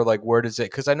day? Or like, where does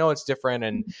it, because I know it's different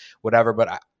and whatever,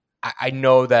 but I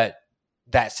know that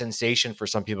sensation for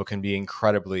some people can be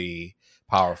incredibly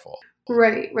powerful.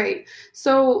 Right.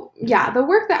 So yeah, the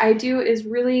work that I do is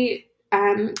really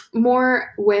more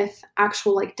with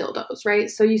actual like dildos, right?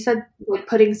 So you said like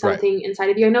putting something inside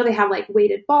of you. I know they have like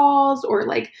weighted balls or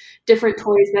like different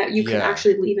toys that you can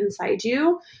actually leave inside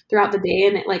you throughout the day,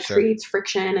 and it like creates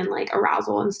friction and like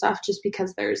arousal and stuff just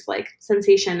because there's like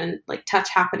sensation and like touch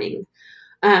happening.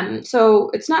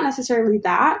 So it's not necessarily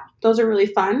that. Those are really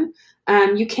fun.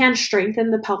 You can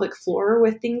strengthen the pelvic floor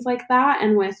with things like that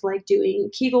and with like doing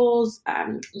Kegels,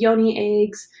 yoni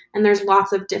eggs, and there's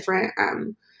lots of different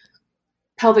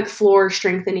pelvic floor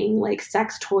strengthening like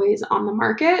sex toys on the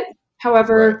market.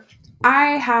 However,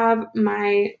 I have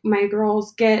my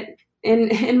girls get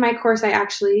in my course, I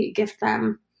actually gift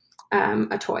them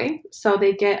a toy. So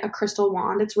they get a crystal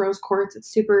wand. It's rose quartz.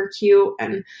 It's super cute.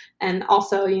 And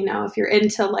also, you know, if you're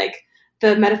into like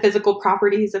the metaphysical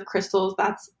properties of crystals,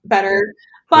 that's better.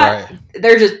 But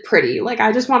they're just pretty. Like,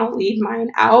 I just want to leave mine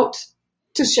out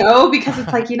to show because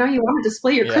it's like, you know, you want to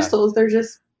display your crystals. They're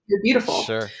beautiful.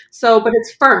 Sure. So, but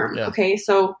it's firm. Yeah. Okay.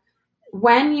 So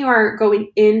when you are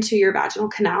going into your vaginal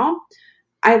canal,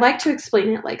 I like to explain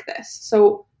it like this.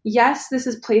 So yes, this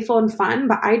is playful and fun,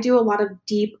 but I do a lot of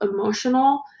deep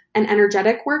emotional and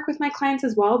energetic work with my clients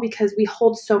as well because we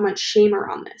hold so much shame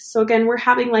around this. So again, we're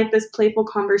having like this playful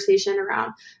conversation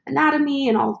around anatomy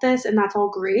and all of this, and that's all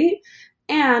great.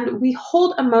 And we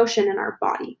hold emotion in our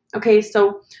body. Okay,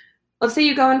 so let's say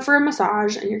you go in for a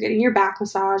massage and you're getting your back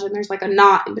massage and there's like a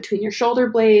knot in between your shoulder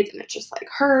blades and it just like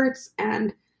hurts.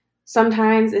 And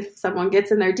sometimes if someone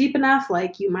gets in there deep enough,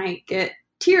 like you might get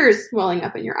tears welling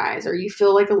up in your eyes or you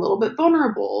feel like a little bit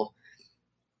vulnerable.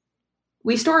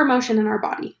 We store emotion in our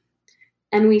body.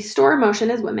 And we store emotion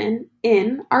as women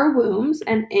in our wombs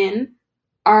and in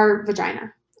our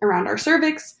vagina, around our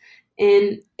cervix,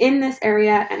 in this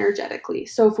area energetically.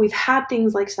 So if we've had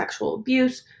things like sexual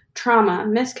abuse, trauma,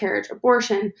 miscarriage,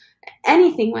 abortion,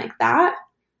 anything like that,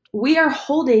 we are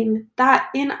holding that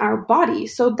in our body.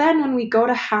 So then when we go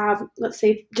to have, let's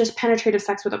say, just penetrative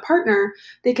sex with a partner,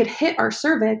 they could hit our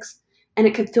cervix and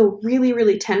it could feel really,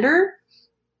 really tender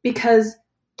because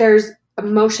there's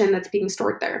emotion that's being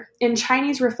stored there. In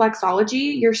Chinese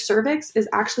reflexology, your cervix is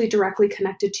actually directly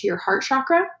connected to your heart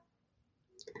chakra.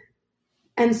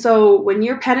 And so when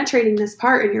you're penetrating this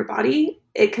part in your body,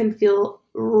 it can feel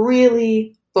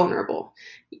really vulnerable.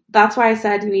 That's why I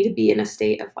said you need to be in a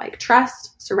state of like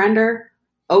trust, surrender,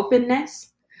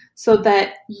 openness, so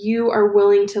that you are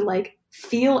willing to like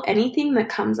feel anything that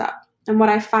comes up. And what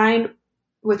I find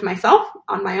with myself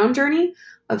on my own journey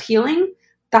of healing,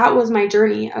 that was my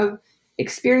journey of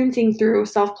experiencing through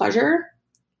self-pleasure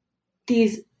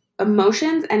these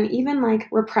emotions and even like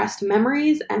repressed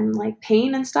memories and like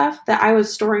pain and stuff that I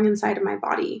was storing inside of my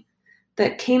body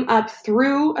that came up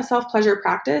through a self-pleasure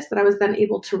practice that I was then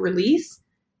able to release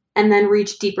and then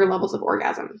reach deeper levels of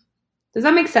orgasm. Does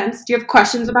that make sense? Do you have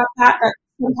questions about that? That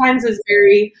sometimes is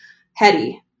very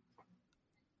heady.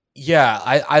 Yeah,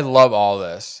 I love all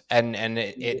this.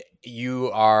 And you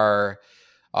are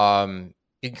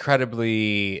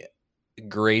incredibly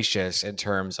gracious in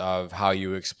terms of how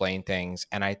you explain things,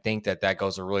 and I think that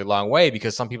goes a really long way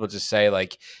because some people just say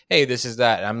like, hey, this is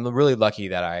that, and I'm really lucky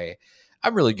that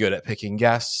I'm really good at picking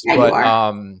guests. Yeah, but you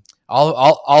are.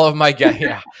 all of my guests,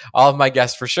 all of my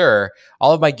guests for sure,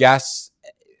 all of my guests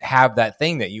have that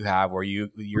thing that you have where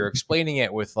you're explaining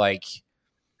it with like,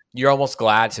 you're almost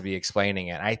glad to be explaining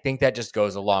it. I think that just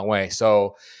goes a long way.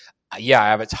 So yeah, I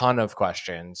have a ton of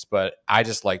questions, but I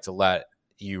just like to let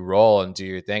you roll and do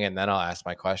your thing, and then I'll ask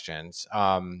my questions.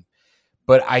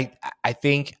 But I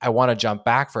think I want to jump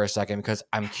back for a second because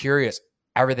I'm curious,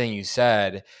 everything you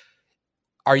said,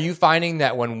 are you finding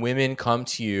that when women come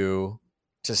to you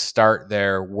to start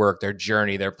their work, their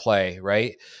journey, their play,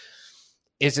 right?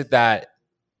 Is it that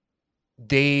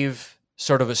they've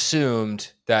sort of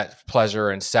assumed that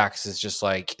pleasure and sex is just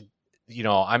like, you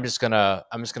know, I'm just gonna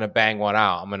bang one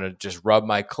out. I'm gonna just rub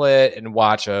my clit and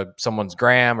watch someone's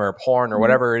gram or porn or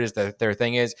whatever it is that their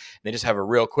thing is. And they just have a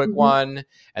real quick one,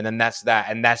 and then that's that,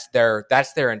 and that's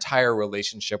their entire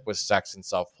relationship with sex and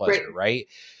self pleasure, right?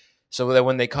 So that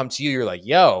when they come to you, you're like,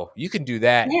 "Yo, you can do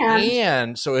that." Yeah.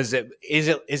 And so is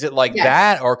it like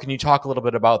that, or can you talk a little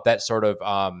bit about that sort of?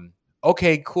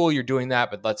 Okay, cool, you're doing that,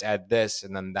 but let's add this,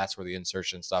 and then that's where the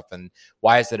insertion stuff, and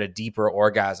why is it a deeper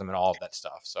orgasm and all of that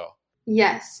stuff? So.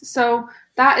 Yes. So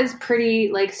that is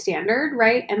pretty like standard,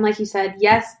 right? And like you said,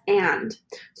 yes, and.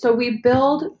 So we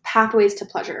build pathways to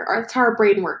pleasure. That's how our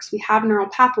brain works. We have neural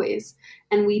pathways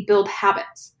and we build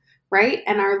habits, right?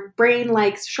 And our brain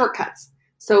likes shortcuts.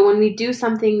 So when we do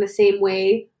something the same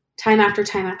way time after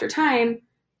time after time,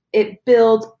 it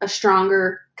builds a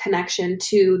stronger connection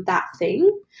to that thing.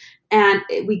 And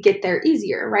we get there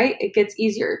easier, right? It gets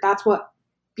easier. That's what,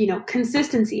 you know,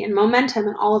 consistency and momentum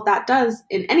and all of that does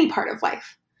in any part of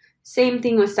life. Same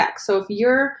thing with sex. So if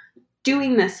you're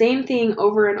doing the same thing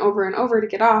over and over and over to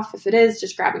get off, if it is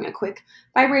just grabbing a quick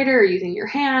vibrator or using your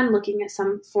hand, looking at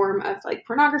some form of like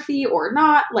pornography or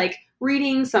not, like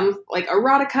reading some like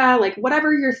erotica, like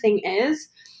whatever your thing is,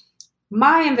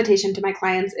 my invitation to my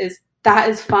clients is that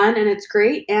is fun and it's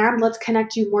great. And let's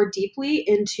connect you more deeply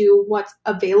into what's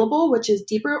available, which is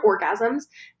deeper orgasms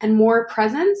and more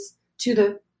presence to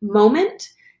the moment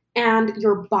and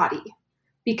your body.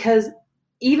 Because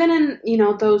even in,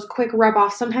 those quick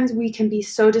rub-offs, sometimes we can be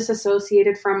so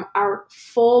disassociated from our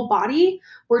full body.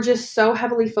 We're just so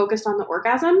heavily focused on the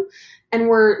orgasm, and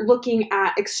we're looking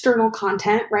at external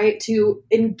content, right, to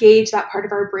engage that part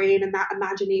of our brain and that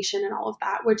imagination and all of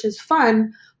that, which is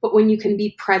fun. But when you can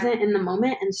be present in the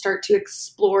moment and start to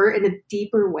explore in a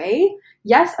deeper way,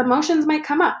 yes, emotions might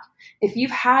come up. If you've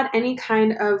had any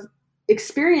kind of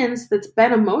experience that's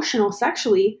been emotional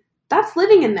sexually, that's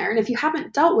living in there. And if you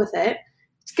haven't dealt with it,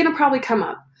 it's going to probably come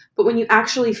up. But when you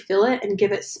actually feel it and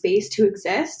give it space to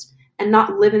exist and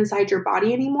not live inside your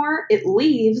body anymore, it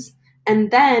leaves.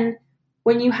 And then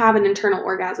when you have an internal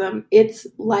orgasm, it's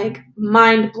like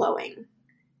mind blowing.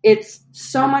 It's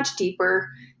so much deeper.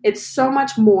 It's so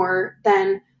much more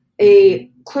than a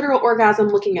clitoral orgasm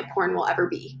looking at porn will ever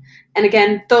be. And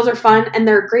again, those are fun and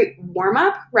they're a great warm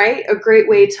up, right? A great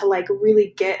way to like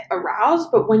really get aroused.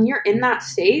 But when you're in that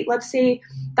state, let's say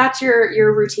that's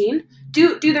your routine,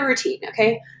 do the routine,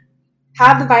 okay?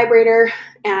 Have the vibrator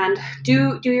and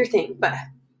do your thing. But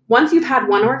once you've had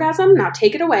one orgasm, now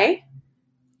take it away.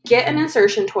 Get an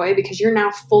insertion toy because you're now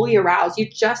fully aroused. You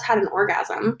just had an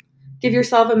orgasm. Give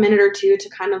yourself a minute or two to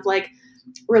kind of like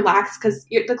relax, because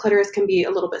the clitoris can be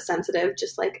a little bit sensitive,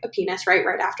 just like a penis, right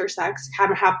after sex.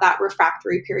 Have that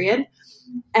refractory period.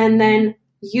 And then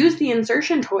use the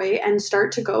insertion toy and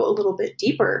start to go a little bit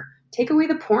deeper. Take away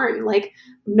the porn. Like,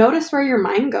 notice where your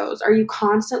mind goes. Are you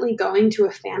constantly going to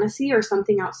a fantasy or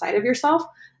something outside of yourself?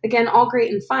 Again, all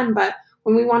great and fun, but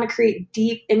when we want to create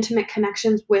deep, intimate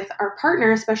connections with our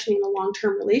partner, especially in a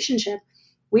long-term relationship,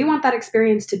 we want that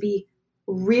experience to be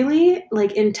really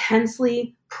like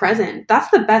intensely present. That's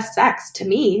the best sex to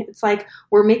me. It's like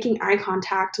we're making eye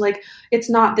contact. Like, it's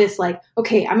not this like,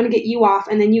 okay, I'm going to get you off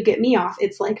and then you get me off.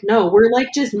 It's like, no, we're like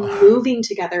just moving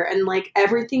together and like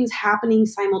everything's happening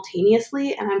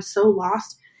simultaneously. And I'm so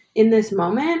lost in this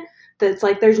moment that it's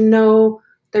like, there's no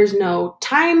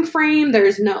time frame.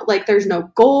 There's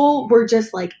no goal. We're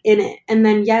just like in it. And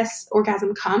then yes,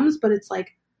 orgasm comes, but it's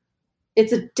like,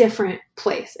 it's a different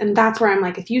place. And that's where I'm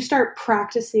like, if you start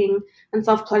practicing and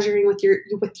self-pleasuring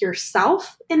with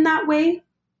yourself in that way,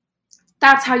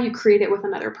 that's how you create it with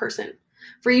another person.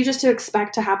 For you just to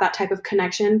expect to have that type of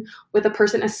connection with a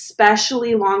person,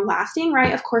 especially long lasting,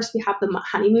 right? Of course, we have the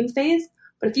honeymoon phase,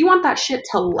 but if you want that shit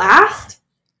to last,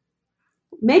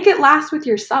 make it last with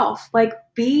yourself. Like,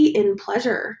 be in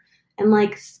pleasure and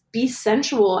like be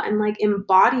sensual and like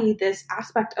embody this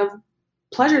aspect of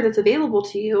pleasure that's available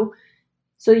to you.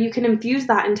 So you can infuse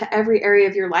that into every area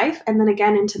of your life, and then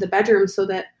again into the bedroom, so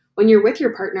that when you're with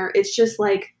your partner, it's just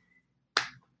like,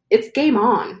 it's game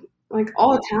on, like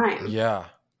all the time. Yeah.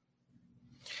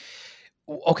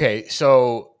 Okay,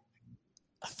 so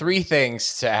 3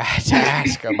 things to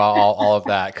ask about all of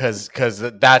that, because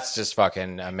that's just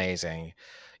fucking amazing.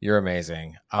 You're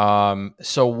amazing.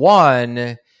 So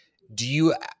one,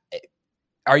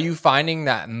 are you finding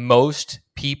that most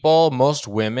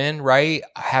women, right,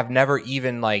 have never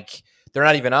even like, they're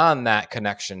not even on that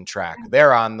connection track.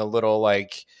 They're on the little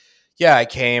like, yeah, I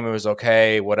came, it was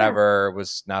okay, whatever, it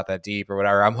was not that deep or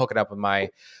whatever. I'm hooking up with my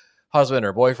husband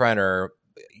or boyfriend or,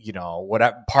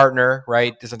 whatever partner,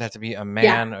 right? Doesn't have to be a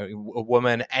man, a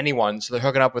woman, anyone. So they're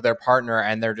hooking up with their partner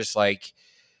and they're just like,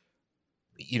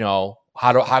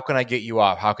 how can I get you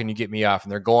off? How can you get me off?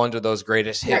 And they're going to those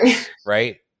greatest hits,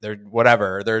 right? They're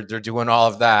doing all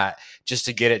of that just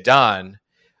to get it done.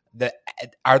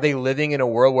 Are they living in a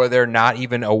world where they're not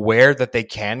even aware that they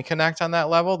can connect on that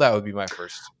level? That would be my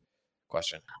first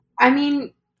question. I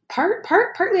mean,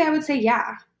 partly I would say,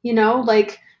 yeah,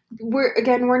 like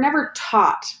we're never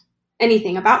taught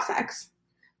anything about sex,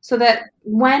 so that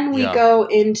when we go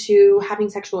into having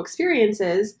sexual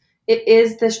experiences, it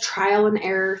is this trial and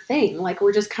error thing. Like,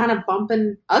 we're just kind of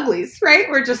bumping uglies, right?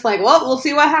 We're just like, well, we'll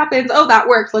see what happens. Oh, that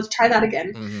worked. Let's try that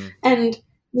again. Mm-hmm. And,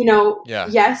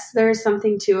 yes, there's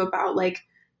something too about like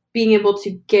being able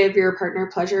to give your partner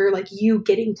pleasure, like you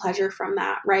getting pleasure from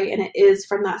that, right? And it is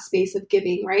from that space of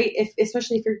giving, right?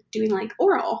 Especially if you're doing like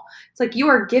oral, it's like you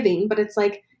are giving, but it's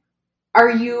like, are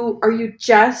you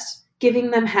just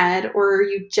giving them head, or are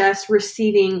you just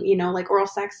receiving, like oral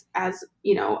sex as,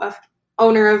 a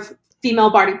owner of female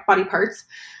body parts,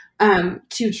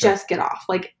 to just get off?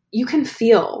 Like, you can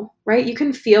feel, right? You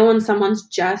can feel when someone's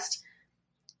just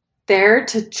there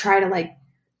to try to like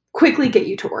quickly get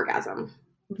you to orgasm,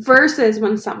 versus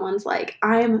when someone's like,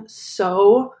 I'm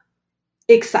so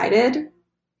excited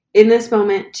in this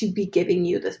moment to be giving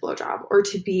you this blowjob or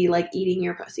to be like eating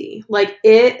your pussy. Like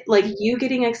you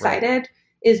getting excited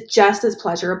is just as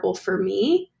pleasurable for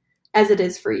me as it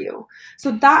is for you.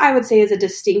 So that I would say is a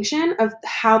distinction of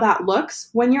how that looks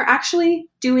when you're actually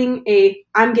doing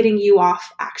I'm getting you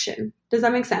off action. Does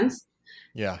that make sense?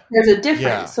 Yeah. There's a difference.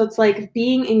 Yeah. So it's like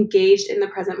being engaged in the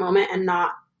present moment and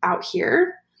not out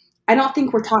here. I don't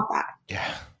think we're taught that.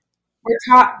 Yeah.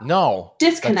 We're taught no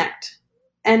disconnect.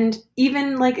 And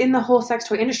even like in the whole sex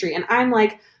toy industry. And I'm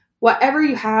like, whatever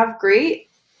you have, great.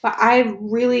 But I've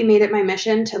really made it my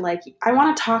mission to like, I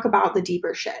want to talk about the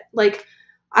deeper shit. Like,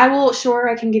 I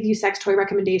can give you sex toy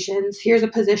recommendations. Here's a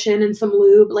position and some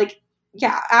lube. Like,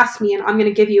 yeah, ask me and I'm going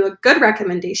to give you a good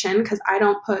recommendation because I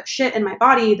don't put shit in my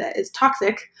body that is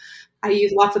toxic. I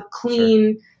use lots of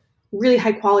clean, really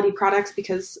high quality products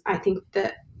because I think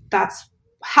that that's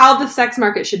how the sex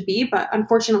market should be. But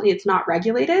unfortunately, it's not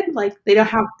regulated. Like, they don't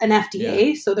have an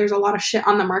FDA. So there's a lot of shit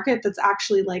on the market that's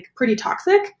actually like pretty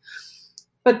toxic.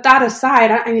 But that aside,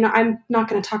 I'm not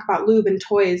going to talk about lube and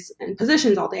toys and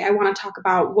positions all day. I want to talk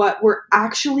about what we're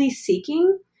actually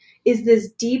seeking is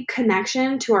this deep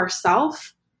connection to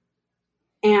ourself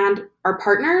and our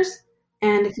partners.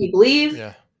 And if you believe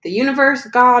the universe,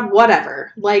 God,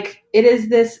 whatever, like it is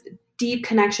this deep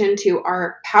connection to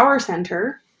our power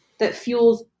center that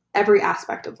fuels every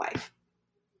aspect of life.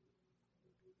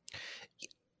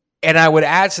 And I would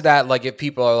add to that, like if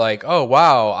people are like, oh,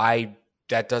 wow, I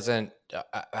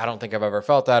don't think I've ever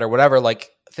felt that or whatever. Like,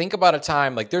 think about a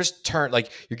time, like you're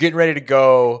getting ready to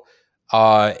go,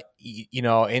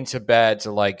 into bed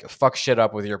to like fuck shit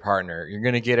up with your partner. You're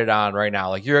going to get it on right now.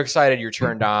 Like, you're excited, you're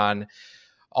turned on,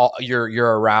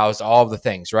 you're aroused, all of the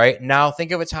things, right? Now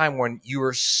think of a time when you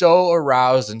were so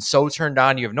aroused and so turned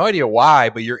on, you have no idea why,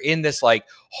 but you're in this like,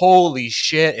 holy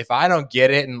shit, if I don't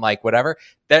get it and like whatever,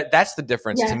 that's the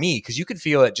difference to me. Cause you could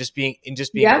feel it just being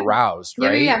aroused,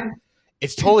 right? Yeah.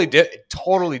 It's totally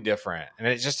different. And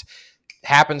it just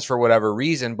happens for whatever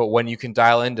reason. But when you can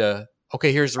dial into,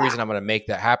 okay, here's the reason I'm going to make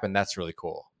that happen. That's really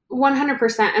cool.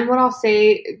 100%. And what I'll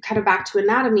say kind of back to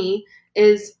anatomy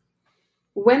is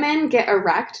women get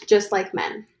erect just like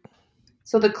men.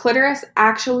 So the clitoris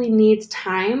actually needs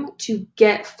time to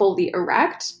get fully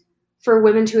erect for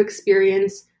women to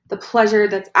experience the pleasure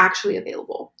that's actually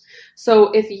available.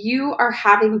 So if you are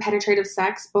having penetrative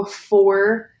sex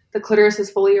before the clitoris is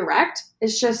fully erect,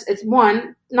 it's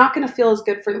one, not going to feel as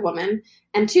good for the woman,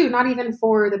 and two, not even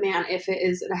for the man if it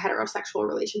is in a heterosexual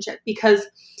relationship, because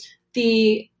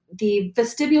the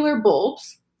vestibular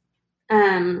bulbs,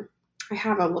 I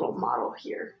have a little model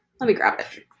here. Let me grab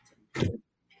it.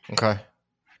 Okay.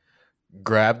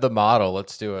 Grab the model.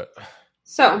 Let's do it.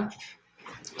 So,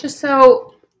 just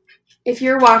so if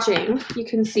you're watching, you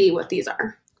can see what these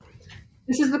are.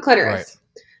 This is the clitoris.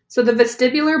 Right. So the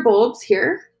vestibular bulbs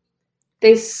here,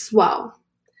 they swell.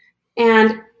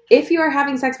 And if you are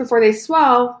having sex before they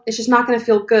swell, it's just not going to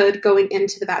feel good going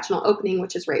into the vaginal opening,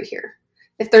 which is right here.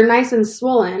 If they're nice and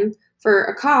swollen for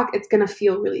a cock, it's going to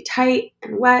feel really tight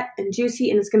and wet and juicy,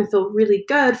 and it's going to feel really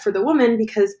good for the woman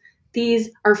because these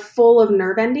are full of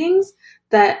nerve endings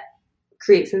that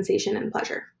create sensation and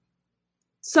pleasure.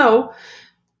 So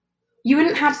you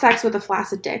wouldn't have sex with a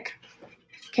flaccid dick.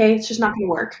 Okay? It's just not going to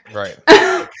work. Right.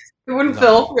 It wouldn't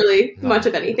feel really much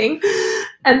of anything.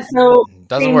 And so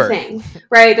doesn't work. Thing,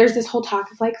 right? There's this whole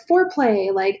talk of like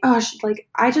foreplay, like, oh, like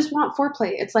I just want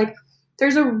foreplay. It's like,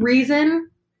 there's a reason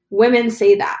women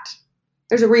say that.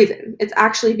 There's a reason. It's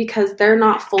actually because they're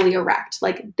not fully erect.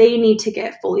 Like, they need to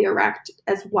get fully erect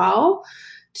as well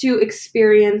to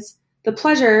experience the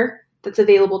pleasure that's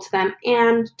available to them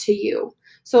and to you.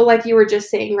 So like you were just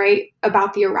saying, right,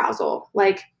 about the arousal,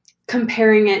 like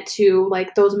comparing it to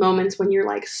like those moments when you're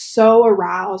like so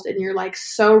aroused and you're like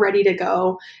so ready to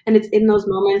go. And it's in those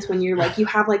moments when you're like, you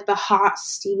have like the hot,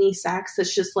 steamy sex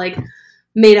that's just like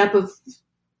made up of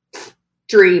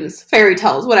dreams, fairy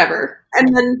tales, whatever.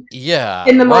 And then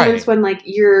in the moments when like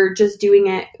you're just doing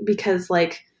it because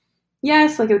like,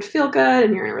 yes, like it would feel good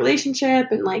and you're in a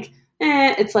relationship and like,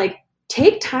 it's like,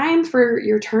 take time for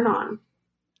your turn on.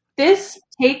 This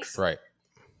takes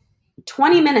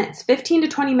 20 minutes, 15 to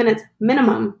 20 minutes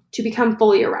minimum to become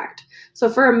fully erect. So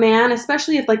for a man,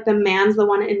 especially if like the man's the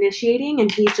one initiating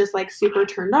and he's just like super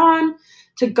turned on,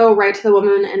 to go right to the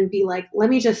woman and be like, let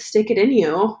me just stick it in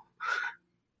you.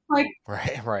 Like,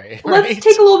 let's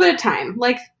take a little bit of time.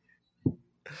 Like,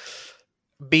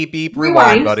 beep, beep,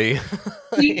 rewind, buddy.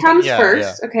 He comes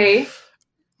first, okay?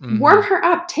 Mm-hmm. Warm her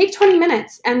up. Take 20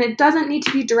 minutes. And it doesn't need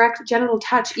to be direct genital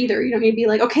touch either. You don't need to be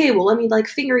like, okay, well, let me like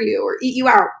finger you or eat you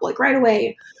out like right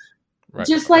away.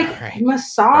 just like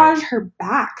massage her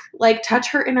back, like touch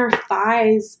her inner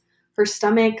thighs, her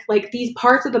stomach. Like these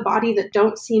parts of the body that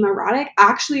don't seem erotic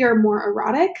actually are more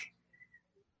erotic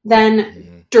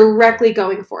than directly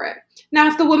going for it. Now,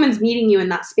 if the woman's meeting you in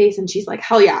that space and she's like,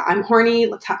 hell yeah, I'm horny,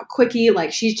 let's have a quickie.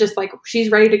 Like she's just like,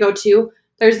 she's ready to go too.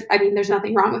 There's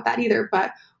nothing wrong with that either.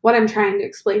 But what I'm trying to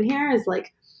explain here is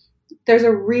like, there's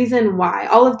a reason why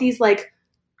all of these like,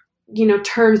 you know,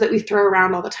 terms that we throw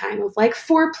around all the time of like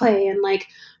foreplay and like,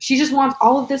 she just wants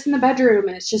all of this in the bedroom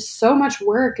and it's just so much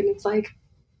work. And it's like,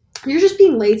 you're just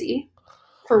being lazy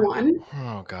for one.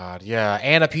 Oh God. Yeah.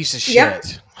 And a piece of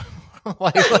shit.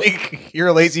 like you're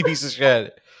a lazy piece of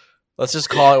shit. Let's just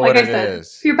call it what it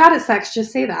is. If you're bad at sex,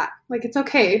 just say that. Like, it's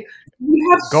okay.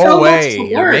 You have Go so away. much to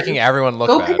You're learn. making everyone look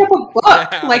Go bad. pick up a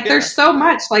book. Like, there's so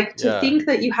much. Like, to think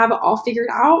that you have it all figured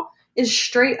out is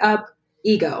straight up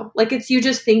ego. Like, it's you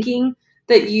just thinking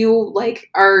that you, like,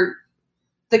 are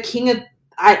the king of,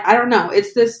 I don't know.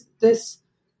 It's this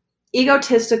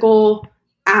egotistical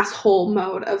asshole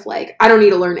mode of, like, I don't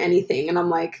need to learn anything. And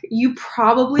I'm like, you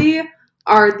probably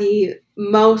are the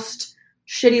most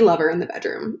shitty lover in the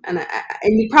bedroom, and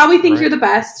you probably think you're the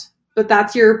best, but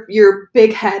that's your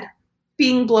big head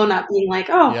being blown up, being like,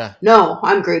 no,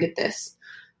 I'm great at this.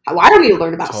 I don't need to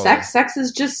learn about sex. Sex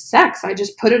is just sex. I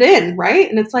just put it in, right?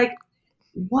 And it's like,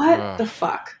 what the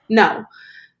fuck? No,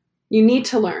 you need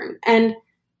to learn. And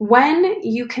when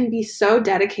you can be so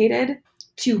dedicated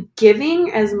to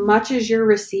giving as much as you're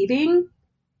receiving,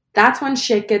 that's when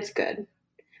shit gets good.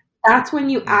 That's when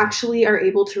you actually are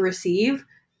able to receive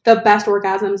the best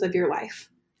orgasms of your life.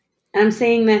 And I'm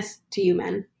saying this to you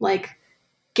men, like,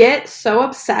 get so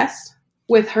obsessed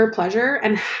with her pleasure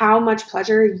and how much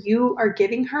pleasure you are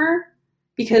giving her,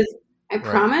 because I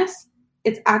promise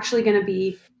it's actually going to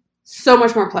be so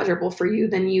much more pleasurable for you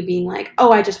than you being like,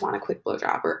 oh, I just want a quick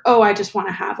blowjob, or, oh, I just want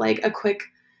to have like a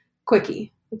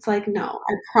quickie. It's like, no,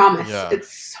 I promise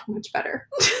it's so much better.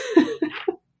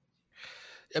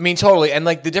 I mean, totally. And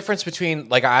like the difference between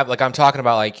I'm talking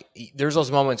about, like, there's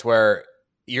those moments where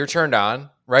you're turned on,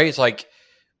 right? It's like,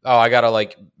 oh, I got to,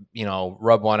 like, you know,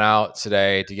 rub one out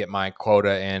today to get my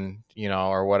quota in, you know,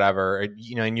 or whatever,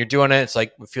 you know, and you're doing it. It's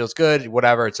like, it feels good,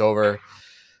 whatever, it's over.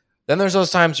 Then there's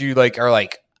those times you like are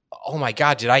like, oh my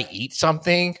God, did I eat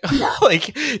something?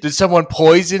 Like, did someone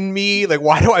poison me? Like,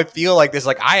 why do I feel like this?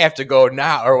 Like, I have to go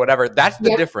now or whatever. That's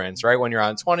the difference, right? When you're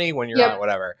on 20, when you're on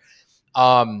whatever.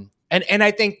 And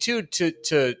I think too,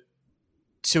 to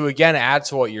again add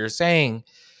to what you're saying,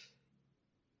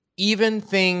 even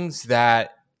things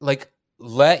that, like,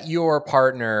 let your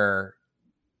partner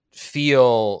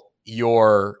feel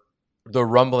the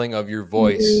rumbling of your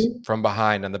voice from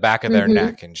behind on the back of their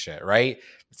neck and shit, right?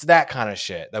 It's that kind of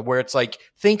shit that where it's like,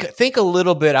 think a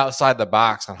little bit outside the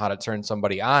box on how to turn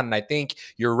somebody on. And I think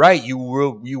you're right. You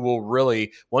will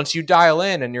really, once you dial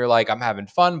in and you're like, I'm having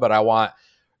fun, but I want,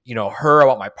 you know, I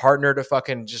want my partner to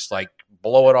fucking just like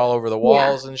blow it all over the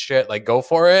walls and shit. Like, go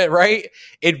for it, right?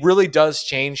 It really does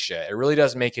change shit. It really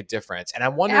does make a difference. And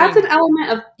I'm wondering, it adds an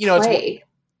element of play.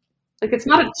 Like, it's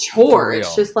not a chore.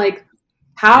 It's just like,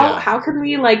 how can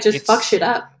we like just fuck shit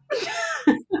up?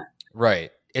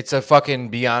 Right. It's a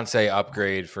fucking Beyonce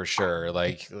upgrade for sure.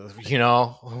 Like, you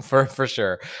know, for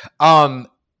sure.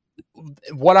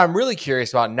 What I'm really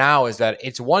curious about now is that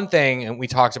it's one thing, and we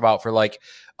talked about, for like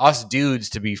us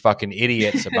dudes to be fucking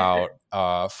idiots about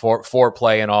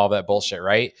foreplay and all that bullshit,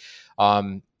 right?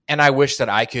 And I wish that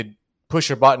I could push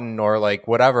a button or like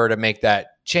whatever to make that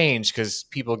change, because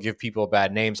people give people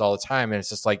bad names all the time, and it's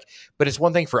just like, but it's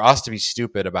one thing for us to be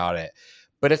stupid about it,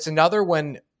 but it's another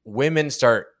when women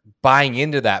start buying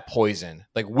into that poison.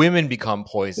 Like, women become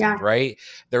poisoned, right?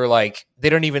 They're like, they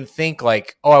don't even think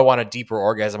like, oh, I want a deeper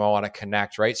orgasm, I want to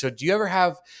connect, right? So do you ever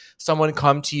have someone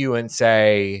come to you and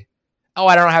say, oh,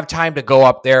 I don't have time to go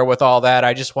up there with all that,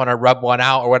 I just want to rub one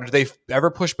out? Or what, did they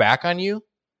ever push back on you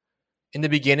in the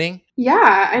beginning?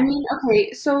 Yeah, I mean,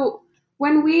 okay, so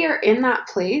when we are in that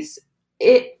place,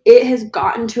 it has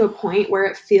gotten to a point where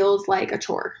it feels like a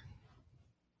chore.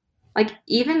 Like,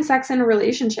 even sex in a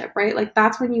relationship, right? Like,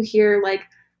 that's when you hear, like,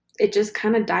 it just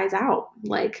kind of dies out.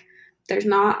 Like, there's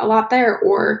not a lot there,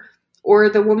 or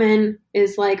the woman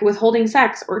is like withholding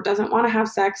sex or doesn't want to have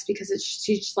sex because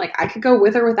she's just like, I could go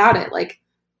with or without it. Like,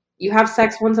 you have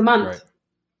sex once a month,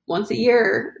 once a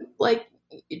year, like,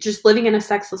 just living in a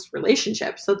sexless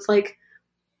relationship. So it's like,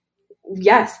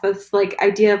 yes, that's like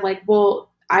idea of like,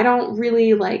 well, I don't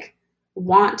really like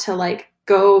want to like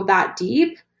go that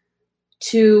deep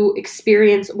to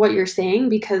experience what you're saying,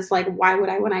 because like, why would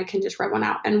I when I can just rub one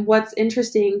out? And what's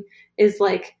interesting is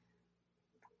like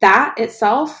that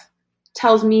itself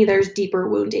tells me there's deeper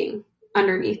wounding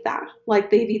underneath that. Like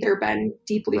they've either been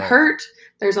deeply Right. hurt,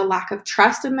 there's a lack of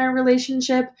trust in their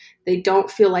relationship, they don't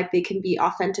feel like they can be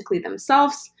authentically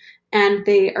themselves, and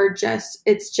they are just,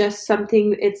 it's just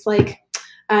something, it's like,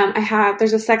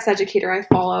 there's a sex educator I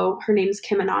follow. Her name's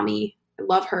Kim Anami. I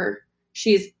love her.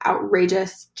 She's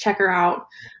outrageous. Check her out.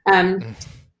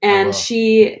 And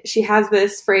she has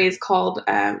this phrase called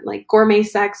like gourmet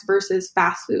sex versus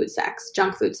fast food sex,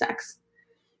 junk food sex.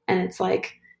 And it's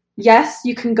like, yes,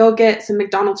 you can go get some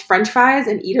McDonald's French fries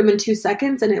and eat them in 2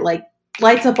 seconds, and it like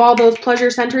lights up all those pleasure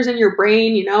centers in your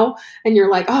brain, you know, and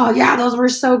you're like, oh yeah, those were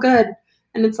so good.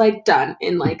 And it's like done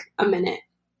in like a minute.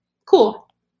 Cool.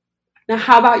 Now,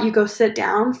 how about you go sit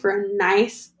down for a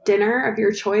nice dinner of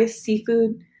your choice,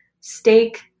 seafood,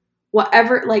 steak,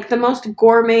 whatever, like the most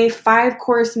gourmet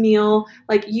 5-course meal,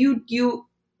 like you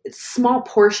small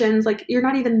portions, like you're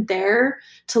not even there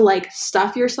to like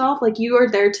stuff yourself, like you are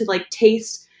there to like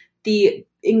taste the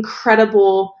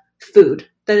incredible food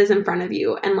that is in front of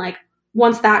you. And like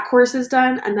once that course is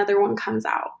done, another one comes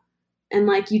out. And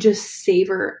like you just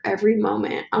savor every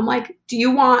moment. I'm like, do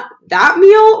you want that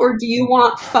meal or do you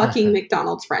want fucking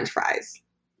McDonald's French fries?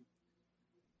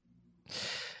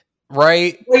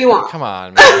 Right? What do you want? Come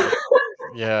on, man.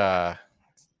 Yeah.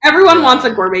 Everyone wants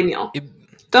a gourmet meal.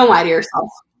 Don't lie to yourself.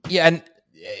 Yeah, and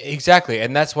exactly.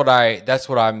 And that's what I mean.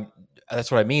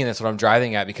 That's what I'm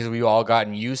driving at, because we've all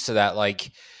gotten used to that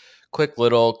like quick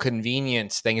little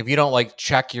convenience thing. If you don't like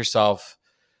check yourself,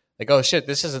 like, oh shit,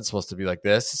 this isn't supposed to be like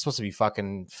this. It's supposed to be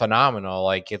fucking phenomenal.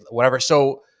 Like whatever.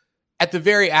 So at the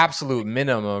very absolute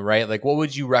minimum, right? Like what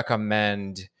would you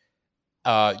recommend?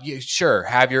 Sure,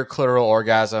 have your clitoral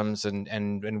orgasms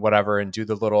and whatever, and do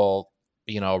the little,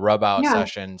 rub out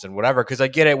sessions and whatever. Cause I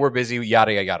get it. We're busy,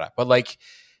 yada, yada, yada. But like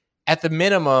at the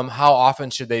minimum, how often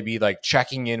should they be like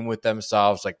checking in with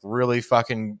themselves, like really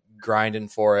fucking grinding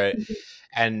for it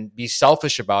and be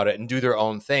selfish about it and do their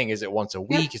own thing? Is it once a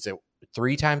week? Is it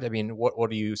 3 times? I mean, what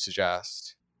do you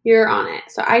suggest? You're on it.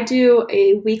 So I do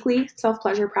a weekly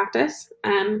self-pleasure practice.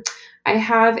 I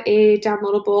have a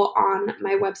downloadable on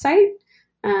my website.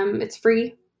 It's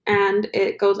free and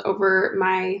it goes over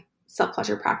my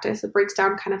self-pleasure practice. It breaks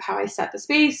down kind of how I set the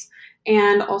space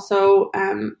and also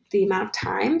the amount of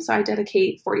time. So I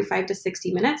dedicate 45 to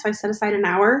 60 minutes. So I set aside an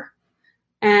hour.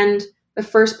 And the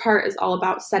first part is all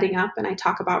about setting up, and I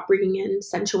talk about bringing in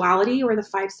sensuality or the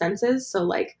 5 senses. So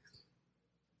like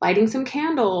lighting some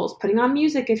candles, putting on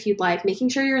music if you'd like, making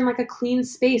sure you're in like a clean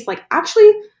space, like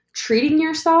actually treating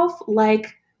yourself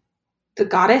like the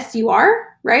goddess you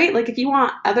are, right? Like if you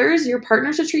want others, your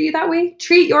partners to treat you that way,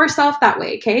 treat yourself that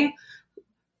way, okay?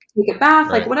 Take a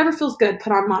bath, like whatever feels good,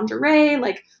 put on lingerie,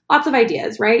 like lots of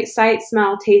ideas, right? Sight,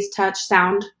 smell, taste, touch,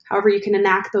 sound, however you can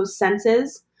enact those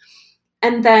senses.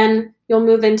 And then you'll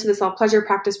move into the self-pleasure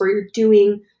practice where you're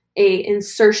doing a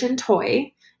insertion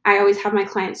toy. I always have my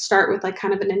clients start with like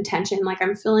kind of an intention, like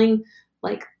I'm feeling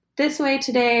like this way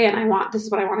today and this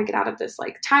is what I want to get out of this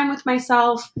like time with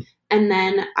myself. And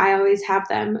then I always have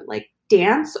them like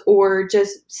dance or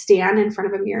just stand in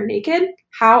front of a mirror naked.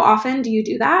 How often do you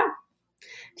do that?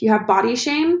 If you have body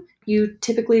shame, you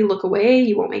typically look away,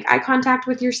 you won't make eye contact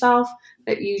with yourself,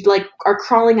 that you like are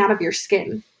crawling out of your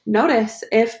skin. Notice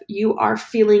if you are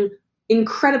feeling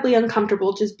incredibly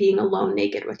uncomfortable just being alone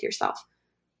naked with yourself.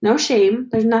 No shame.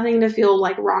 There's nothing to feel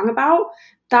like wrong about.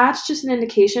 That's just an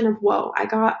indication of, whoa, I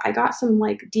got some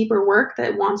like deeper work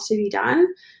that wants to be done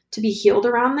to be healed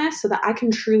around this so that I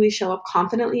can truly show up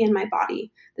confidently in my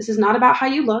body. This is not about how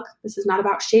you look. This is not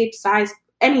about shape, size,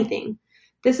 anything.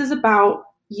 This is about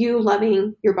you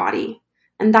loving your body.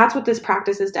 And that's what this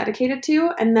practice is dedicated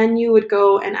to. And then you would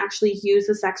go and actually use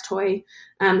the sex toy,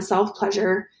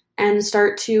 self-pleasure, and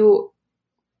start to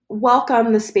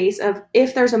welcome the space of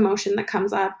if there's emotion that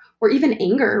comes up or even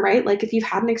anger, right? Like if you've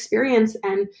had an experience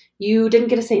and you didn't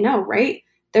get to say no, right?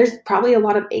 There's probably a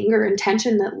lot of anger and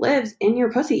tension that lives in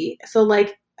your pussy. So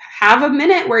like have a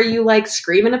minute where you like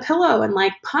scream in a pillow and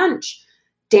like punch,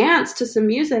 dance to some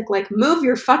music, like move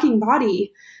your fucking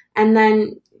body. And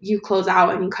then you close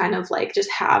out and you kind of like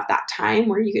just have that time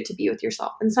where you get to be with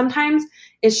yourself. And sometimes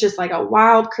it's just like a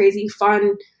wild, crazy,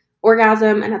 fun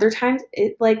orgasm. And other times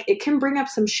it can bring up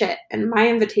some shit. And my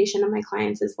invitation to my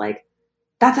clients is like,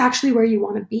 that's actually where you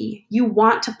want to be. You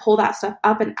want to pull that stuff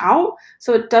up and out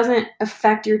so it doesn't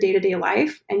affect your day-to-day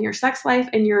life and your sex life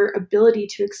and your ability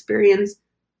to experience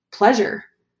pleasure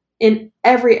in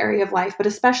every area of life, but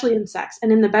especially in sex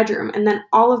and in the bedroom. And then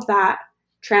all of that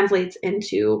translates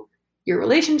into your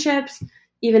relationships.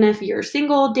 Even if you're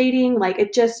single, dating, like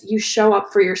it just, you show up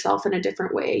for yourself in a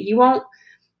different way. You won't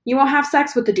You won't have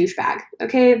sex with the douchebag,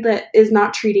 okay, that is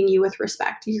not treating you with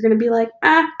respect. You're going to be like,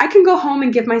 I can go home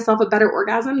and give myself a better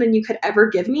orgasm than you could ever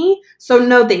give me. So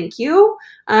no, thank you.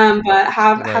 But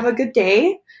have a good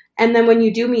day. And then when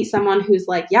you do meet someone who's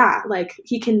like, yeah, like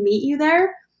he can meet you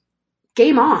there,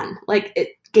 game on,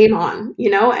 game on,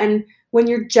 and when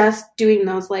you're just doing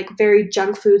those like very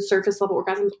junk food surface level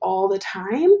orgasms all the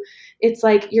time, it's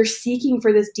like you're seeking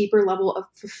for this deeper level of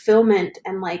fulfillment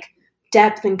and like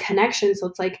depth and connection. So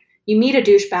it's like you meet a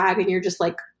douchebag and you're just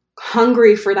like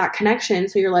hungry for that connection.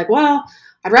 So you're like, well,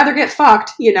 I'd rather get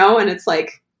fucked, and it's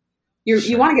like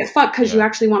you want to get fucked because you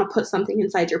actually want to put something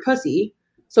inside your pussy.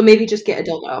 So maybe just get a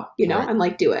dildo, and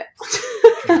like do it.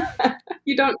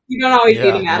 You don't always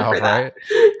need a man for that. Right?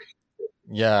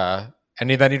 Yeah. And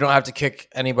then you don't have to kick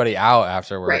anybody out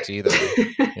afterwards either.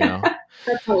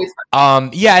 That's always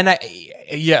fun. Yeah, and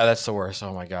that's the worst.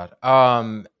 Oh my God.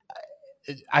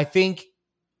 I think,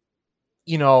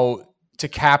 to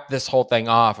cap this whole thing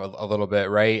off a little bit,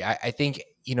 right? I think,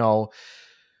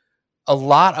 a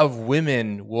lot of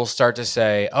women will start to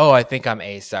say, oh, I think I'm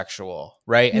asexual,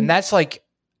 right? Mm-hmm. And that's like,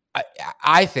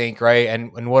 I think, right?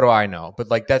 And what do I know? But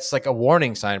like, that's like a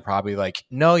warning sign, probably like,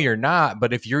 no, you're not.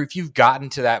 But if you've gotten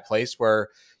to that place where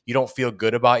you don't feel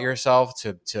good about yourself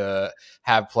to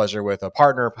have pleasure with a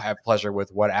partner, have pleasure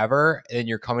with whatever, and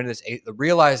you're coming to this,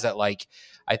 realize that like,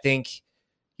 I think,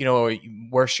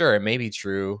 we're sure it may be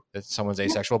true that someone's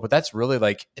asexual, but that's really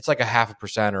like, it's like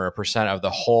 0.5% or 1% of the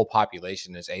whole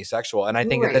population is asexual. And I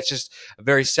think that's just a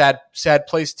very sad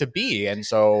place to be. And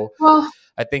so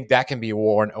I think that can be a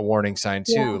warning sign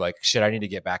too. Yeah. Like, shit, I need to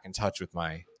get back in touch with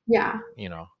my,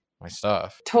 my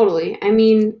stuff. Totally. I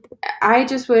mean, I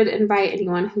just would invite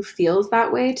anyone who feels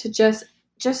that way to just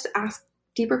ask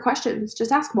deeper questions.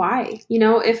 Just ask why,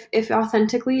 if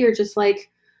authentically you're just like,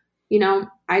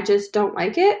 I just don't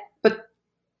like it, but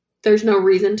there's no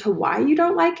reason to why you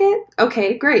don't like it.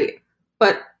 Okay, great.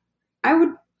 But I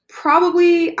would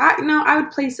probably, I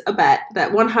would place a bet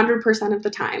that 100% of the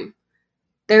time,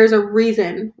 there's a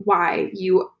reason why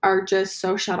you are just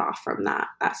so shut off from that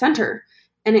center.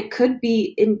 And it could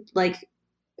be in like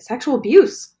sexual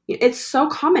abuse. It's so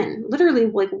common. Literally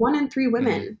like 1 in 3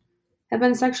 women have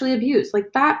been sexually abused.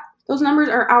 Like that, those numbers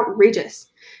are outrageous.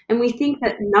 And we think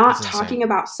that not talking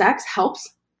about sex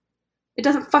helps. It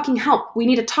doesn't fucking help. We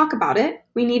need to talk about it.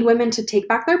 We need women to take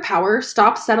back their power,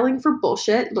 stop settling for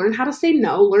bullshit, learn how to say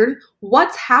no, learn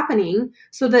what's happening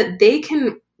so that they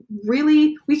can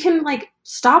we can like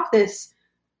stop this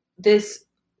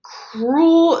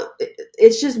cruel,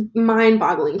 it's just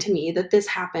mind-boggling to me that this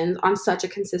happens on such a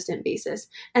consistent basis.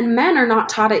 And men are not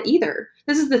taught it either.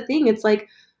 This is the thing. It's like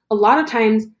a lot of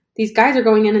times these guys are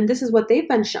going in and this is what they've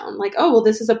been shown. Like, oh, well,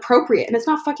 this is appropriate. And it's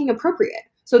not fucking appropriate.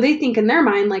 So they think in their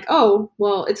mind like, oh,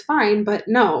 well, it's fine. But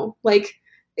no, like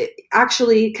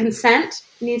actually consent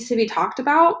needs to be talked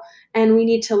about. And we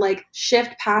need to like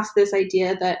shift past this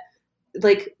idea that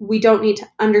like we don't need to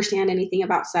understand anything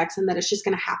about sex and that it's just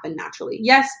going to happen naturally.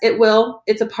 Yes, it will.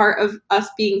 It's a part of us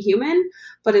being human,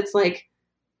 but it's like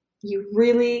you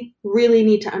really, really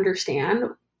need to understand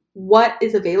what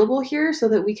is available here so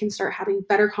that we can start having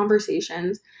better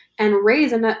conversations and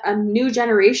raise a new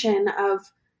generation of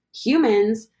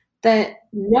humans that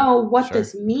know what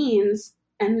this means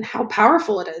and how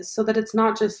powerful it is so that it's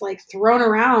not just like thrown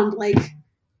around like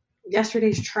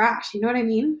yesterday's trash. You know what I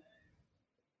mean?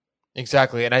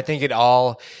 Exactly. And I think it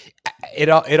all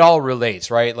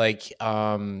relates, right? Like,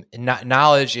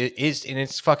 knowledge is, and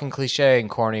it's fucking cliche and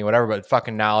corny and whatever, but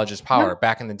fucking knowledge is power. Yeah.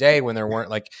 Back in the day when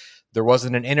there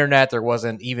wasn't an internet, there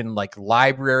wasn't even like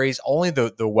libraries, only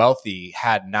the wealthy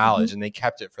had knowledge and they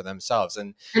kept it for themselves.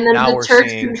 And now we're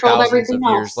seeing thousands of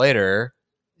years later.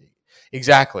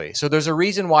 Exactly. So there's a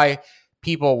reason why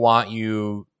people want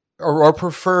you or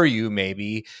prefer you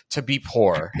maybe to be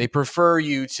poor. They prefer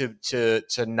you to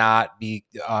not be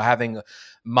having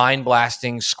mind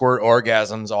blasting squirt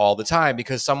orgasms all the time,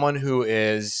 because someone who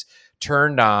is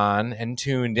turned on and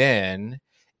tuned in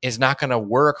is not going to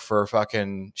work for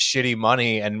fucking shitty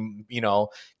money and,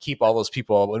 keep all those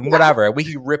people and whatever. We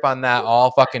could rip on that all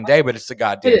fucking day, but it's the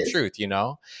goddamn truth,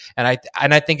 And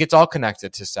I think it's all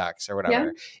connected to sex or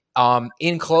whatever. Yeah.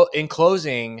 In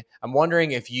closing, I'm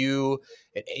wondering if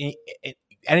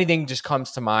anything just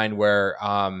comes to mind where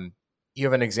you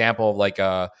have an example of like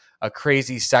a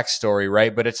crazy sex story,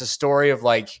 right? But it's a story of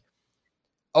like,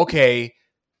 okay,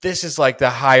 this is like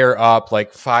the higher up,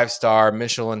 like 5-star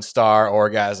Michelin star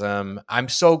orgasm. I'm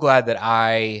so glad that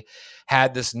I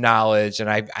had this knowledge and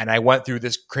I went through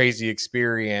this crazy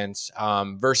experience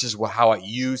versus how it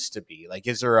used to be. Like,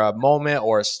 is there a moment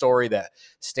or a story that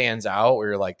stands out where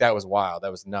you're like, that was wild,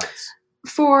 that was nuts?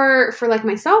 for like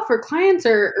myself or clients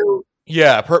or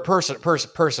Yeah,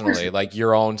 personally, like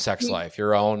your own sex life,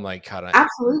 your own like kind of.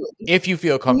 absolutely. If you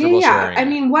feel comfortable sharing. I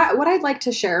mean, what I'd like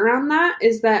to share around that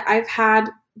is that I've had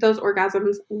those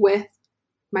orgasms with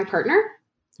my partner.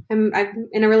 I'm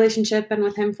in a relationship and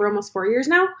with him for almost 4 years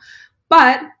now.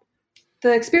 But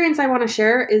the experience I want to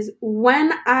share is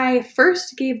when I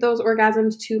first gave those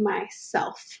orgasms to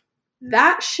myself.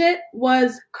 That shit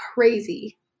was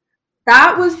crazy.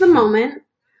 That was the moment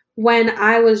when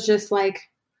I was just like,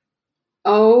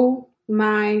 oh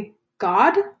my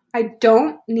God, I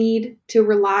don't need to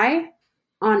rely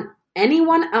on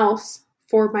anyone else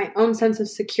for my own sense of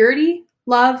security,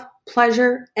 love,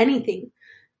 pleasure, anything.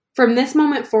 From this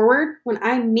moment forward, when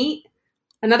I meet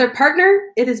another partner,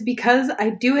 it is because I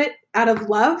do it out of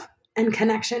love and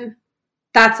connection.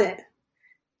 That's it.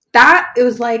 It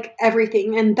was like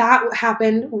everything. And that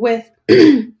happened with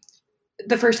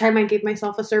the first time I gave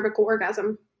myself a cervical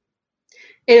orgasm.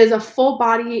 It is a full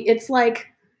body. It's like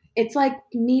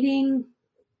meeting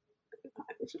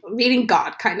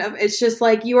God, kind of. It's just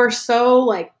like you are so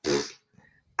like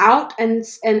out and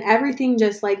everything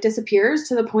just like disappears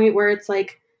to the point where it's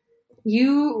like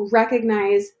you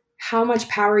recognize how much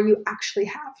power you actually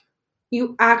have.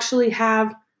 You actually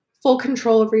have full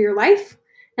control over your life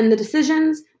and the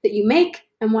decisions that you make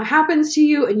and what happens to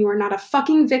you, and you are not a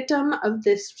fucking victim of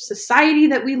this society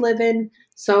that we live in.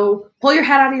 So pull your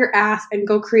head out of your ass and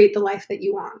go create the life that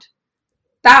you want.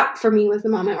 That for me was the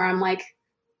moment where I'm like,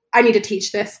 I need to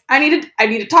teach this. I need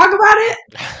to talk about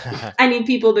it. I need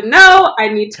people to know. I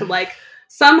need to like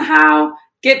somehow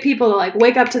get people to like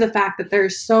wake up to the fact that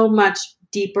there's so much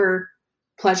deeper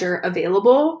pleasure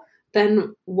available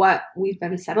than what we've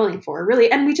been settling for,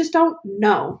 really. And we just don't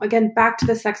know. Again, back to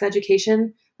the sex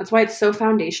education. That's why it's so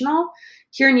foundational.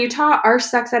 Here in Utah, our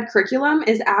sex ed curriculum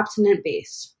is abstinent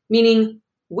based, meaning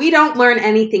we don't learn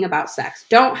anything about sex.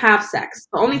 Don't have sex.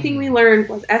 The only thing we learned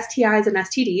was STIs and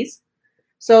STDs.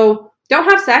 So don't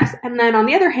have sex. And then on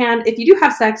the other hand, if you do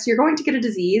have sex, you're going to get a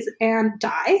disease and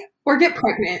die or get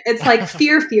pregnant. It's like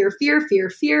fear, fear, fear, fear,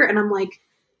 fear. And I'm like,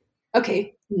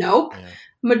 okay, nope. Yeah.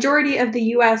 Majority of the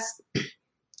US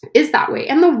is that way.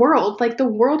 And the world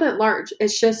at large,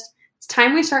 it's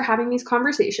time we start having these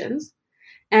conversations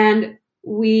and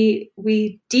we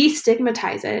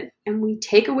destigmatize it and we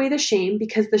take away the shame,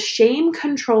 because the shame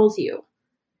controls you.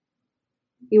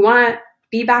 You want to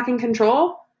be back in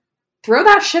control? Throw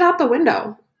that shit out the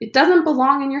window. It doesn't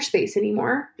belong in your space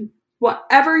anymore.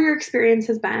 Whatever your experience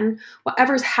has been,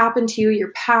 whatever's happened to you,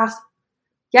 your past,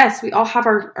 yes, we all have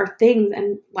our things,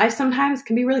 and life sometimes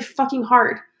can be really fucking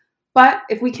hard. But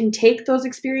if we can take those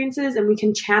experiences and we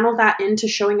can channel that into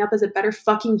showing up as a better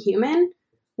fucking human,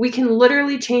 we can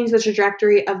literally change the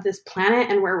trajectory of this planet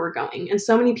and where we're going. And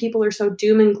so many people are so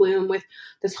doom and gloom with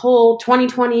this whole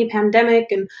 2020 pandemic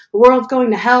and the world's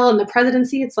going to hell and the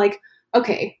presidency. It's like,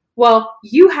 okay, well,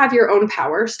 you have your own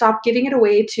power. Stop giving it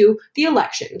away to the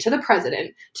election, to the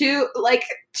president, to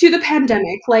the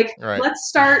pandemic. Like, right. Let's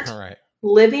start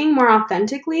living more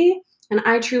authentically. And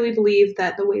I truly believe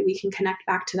that the way we can connect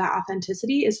back to that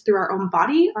authenticity is through our own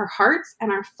body, our hearts,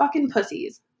 and our fucking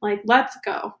pussies. Like, let's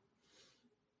go.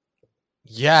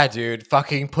 Yeah, dude.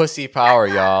 Fucking pussy power,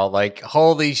 y'all. Like,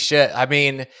 holy shit. I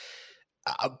mean,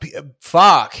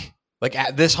 fuck.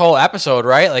 Like, this whole episode,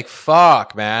 right? Like,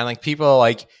 fuck, man. Like,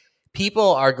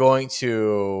 people are going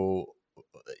to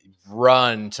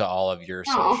run to all of your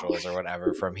socials or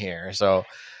whatever from here. So,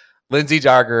 Lindsey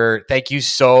Darger, thank you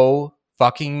so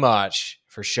fucking much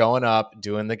for showing up,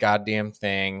 doing the goddamn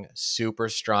thing. Super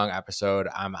strong episode.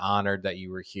 I'm honored that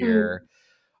you were here.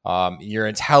 You're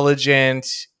intelligent.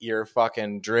 You're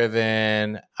fucking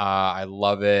driven. I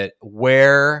love it.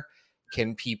 Where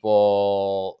can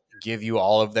people give you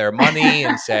all of their money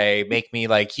and say, make me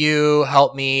like you,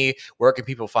 help me? Where can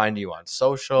people find you on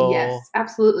social? Yes,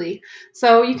 absolutely.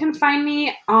 So you can find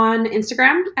me on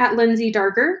Instagram at Lindsey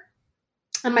Darger.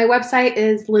 And my website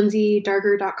is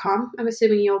lindseydarger.com. I'm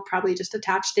assuming you'll probably just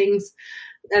attach things,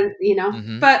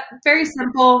 but very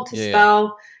simple to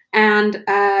spell. And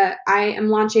I am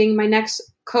launching my next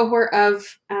cohort of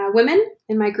women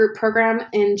in my group program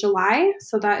in July.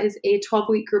 So that is a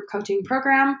 12-week group coaching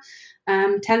program,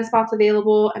 10 spots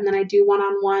available. And then I do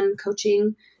one-on-one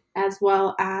coaching, as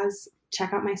well as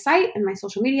check out my site and my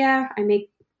social media. I make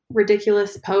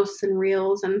ridiculous posts and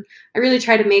reels, and I really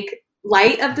try to make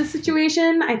light of the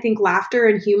situation. I think laughter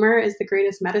and humor is the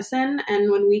greatest medicine.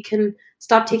 And when we can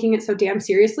stop taking it so damn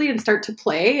seriously and start to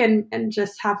play and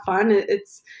just have fun,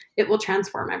 it will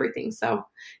transform everything. So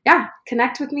yeah,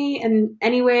 connect with me in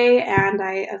any way. And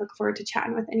I look forward to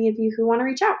chatting with any of you who want to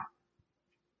reach out.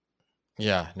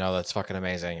 Yeah, no, that's fucking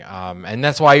amazing. And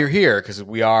that's why you're here, because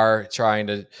we are trying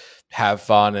to have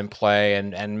fun and play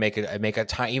and make a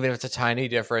tiny, even if it's a tiny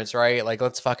difference, right? Like,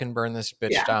 let's fucking burn this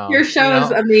bitch down. Your show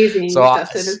is amazing, So,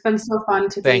 Dustin. It's been so fun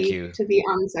to thank be you. to be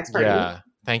on the Sex Party. Yeah,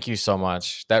 thank you so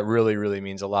much. That really, really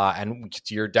means a lot. And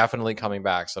you're definitely coming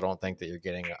back, so don't think that you're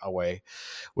getting away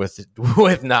with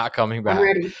not coming back. I'm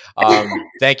ready.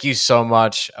 Thank you so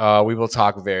much. We will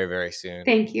talk very, very soon.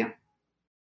 Thank you.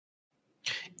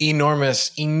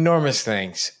 Enormous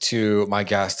thanks to my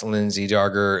guest, Lindsey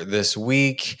Darger, this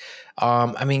week.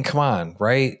 I mean, come on,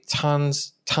 right?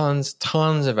 Tons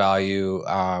of value.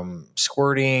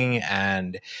 Squirting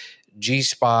and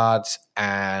G-spots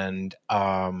and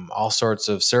all sorts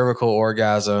of cervical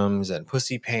orgasms and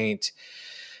pussy paint.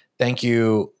 Thank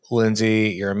you,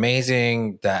 Lindsey. You're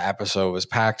amazing. That episode was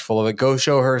packed full of it. Go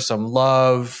show her some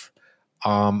love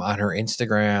on her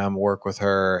Instagram. Work with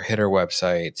her. Hit her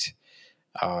website.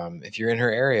 If you're in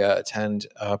her area, attend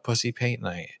Pussy Paint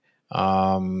Night.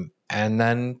 And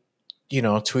then,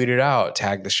 tweet it out.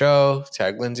 Tag the show.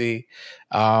 Tag Lindsey.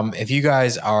 If you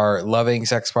guys are loving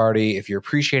Sex Party, if you're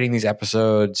appreciating these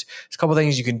episodes, there's a couple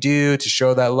things you can do to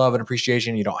show that love and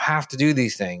appreciation. You don't have to do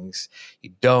these things.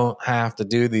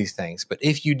 But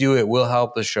if you do, it will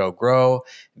help the show grow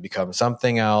and become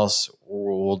something else.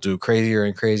 We'll do crazier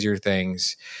and crazier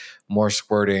things. More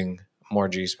squirting, more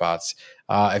G-spots.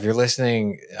 If you're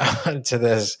listening to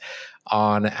this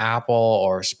on Apple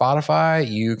or Spotify,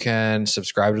 you can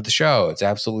subscribe to the show. It's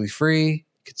absolutely free. You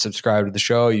can subscribe to the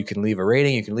show. You can leave a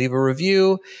rating. You can leave a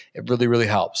review. It really, really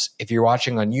helps. If you're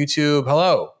watching on YouTube,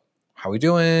 hello. How we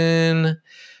doing?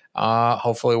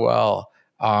 Hopefully well.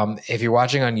 If you're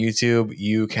watching on YouTube,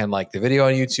 you can like the video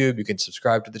on YouTube. You can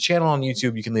subscribe to the channel on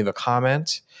YouTube. You can leave a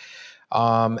comment.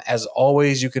 As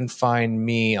always, you can find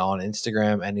me on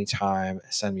Instagram anytime.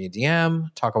 Send me a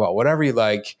DM. Talk about whatever you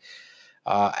like.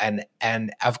 And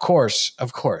of course,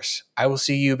 I will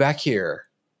see you back here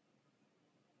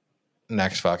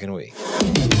next fucking week.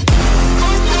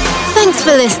 Thanks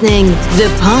for listening. The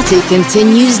party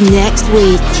continues next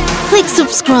week. Click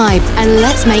subscribe and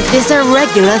let's make this a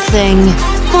regular thing.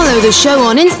 Follow the show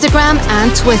on Instagram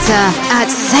and Twitter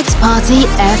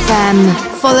 @SexPartyFM.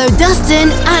 Follow Dustin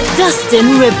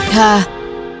 @DustinRibka.